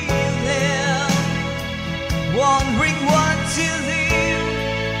be there, wondering what to do,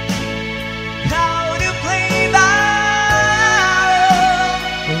 how to play by,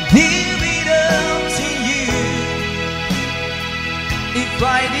 leave it up to you. If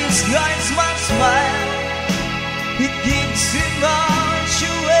I disguise my smile, it gives too much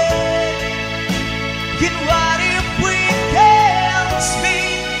away. And what if we can't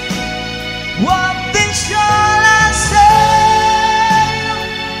speak? What then shall I say?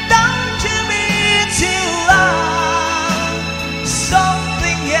 Don't you be too loud.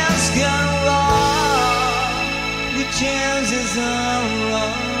 Something has gone wrong. The chances are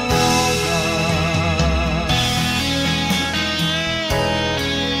wrong.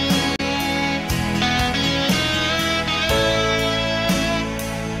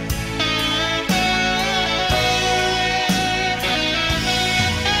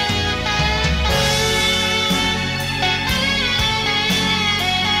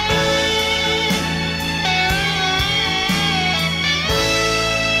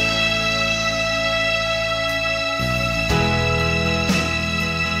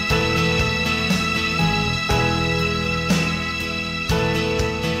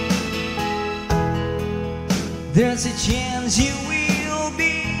 There's a chance you will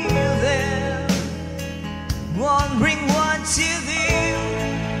be there, wondering what to do,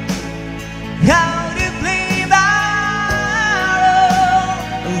 how to play by,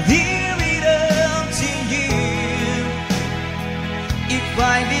 leave it up to you. If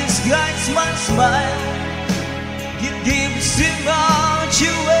I disguise my smile, it gives too much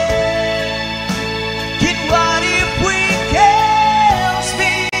away. And what if we can't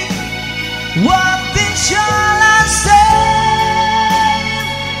speak? What then shall I say?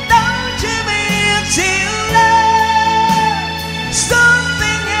 Don't you be too late.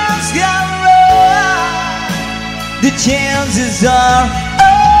 Something has gone wrong. The chances are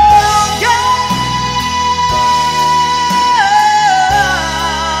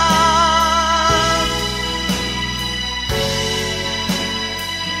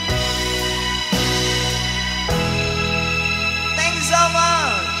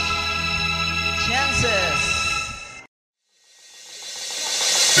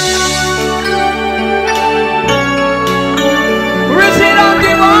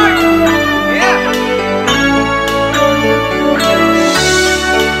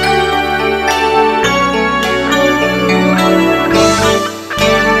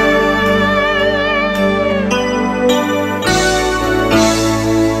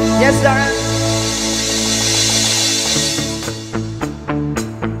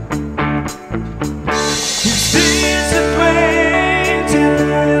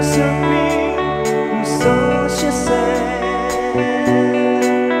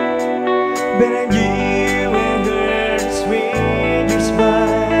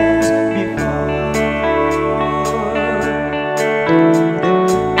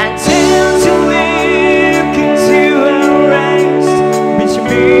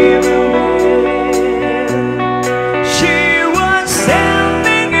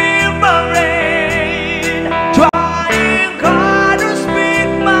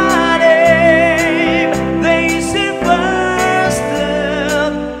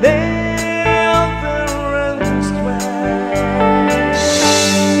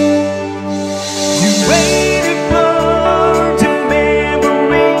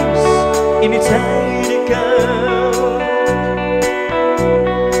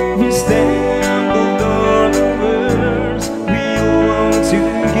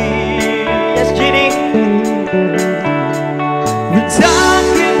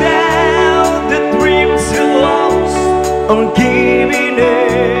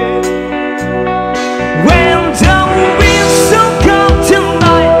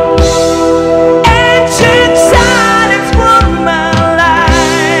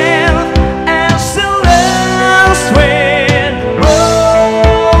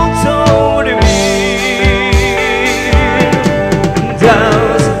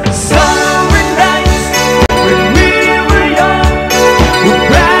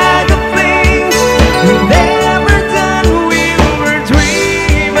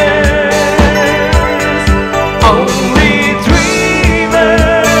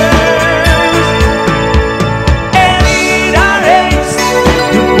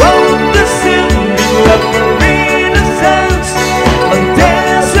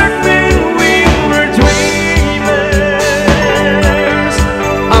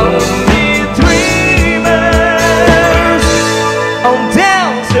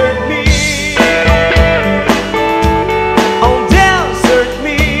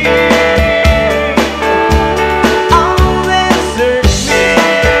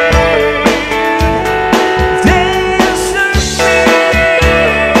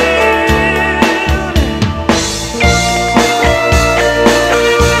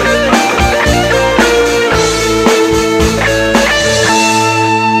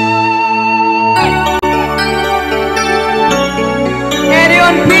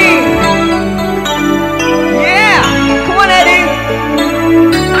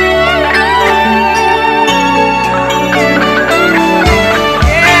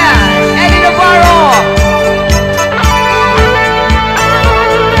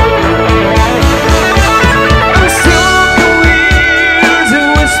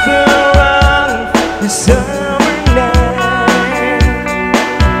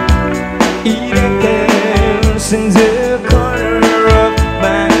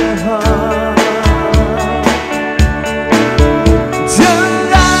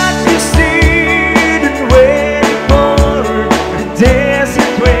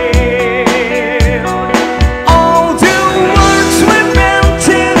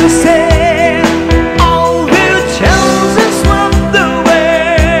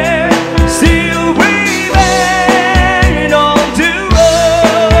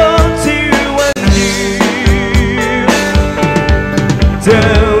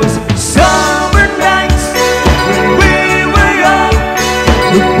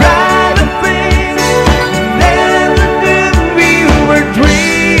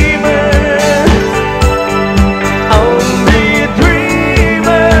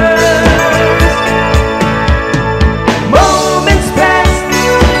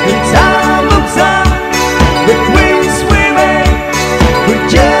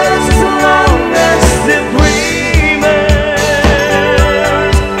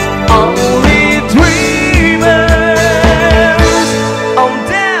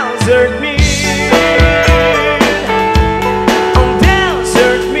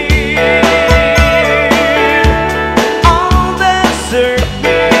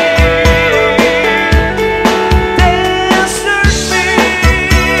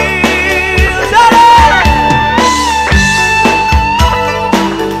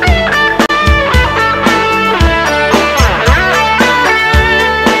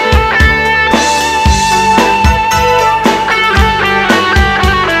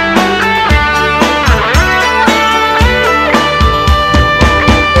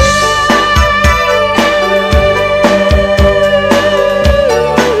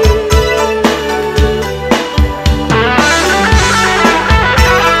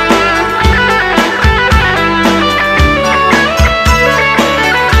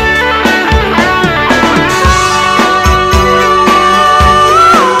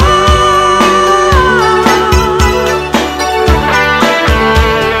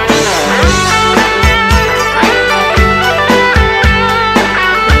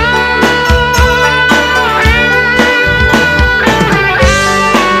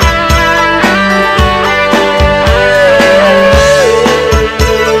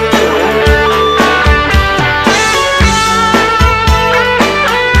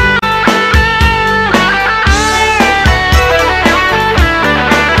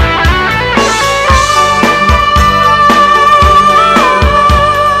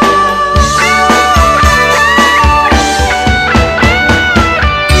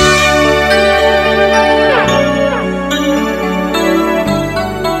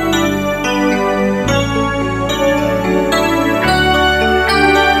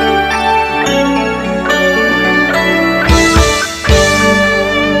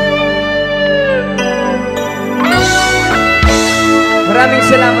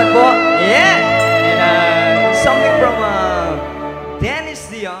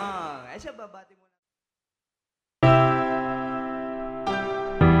Ay siya, babati mo na.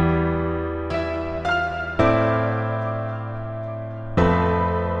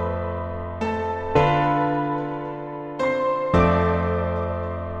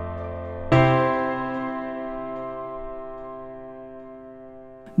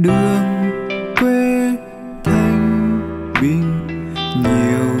 Đường quê thanh bình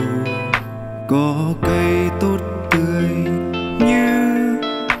nhiều, có cây tốt tươi như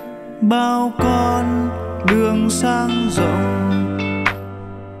bao con đường sang rộng.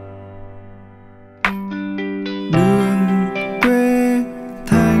 Đường quê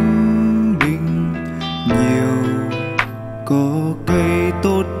thanh bình nhiều, có cây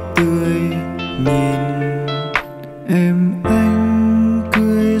tốt tươi, nhìn em anh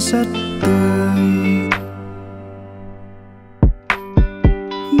cười rất tươi.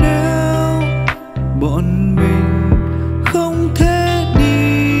 Nếu bọn mình không thể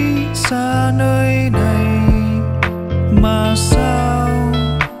đi xa nơi này, mà sao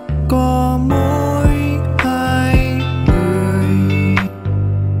có mỗi hai người?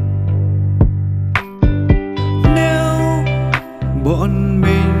 Nếu bọn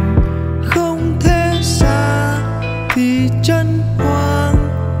mình không thể xa thì chân hoang,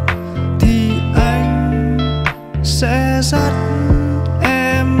 thì anh sẽ dắt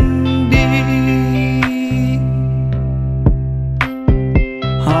em đi.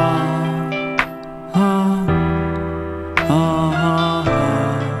 Ha ha ha ha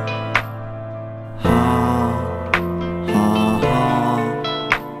ha ha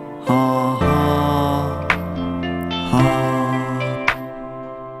ha ha.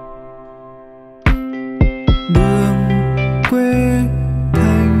 Đường quê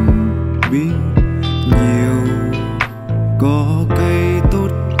thanh bình nhiều, có cây tốt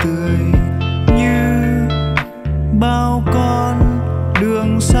tươi như bao con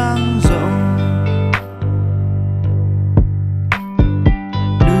đường sang rộng.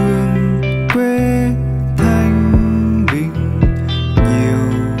 Đường quê thanh bình nhiều,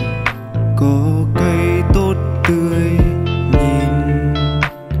 có cây tốt tươi, nhìn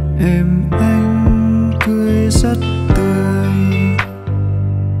em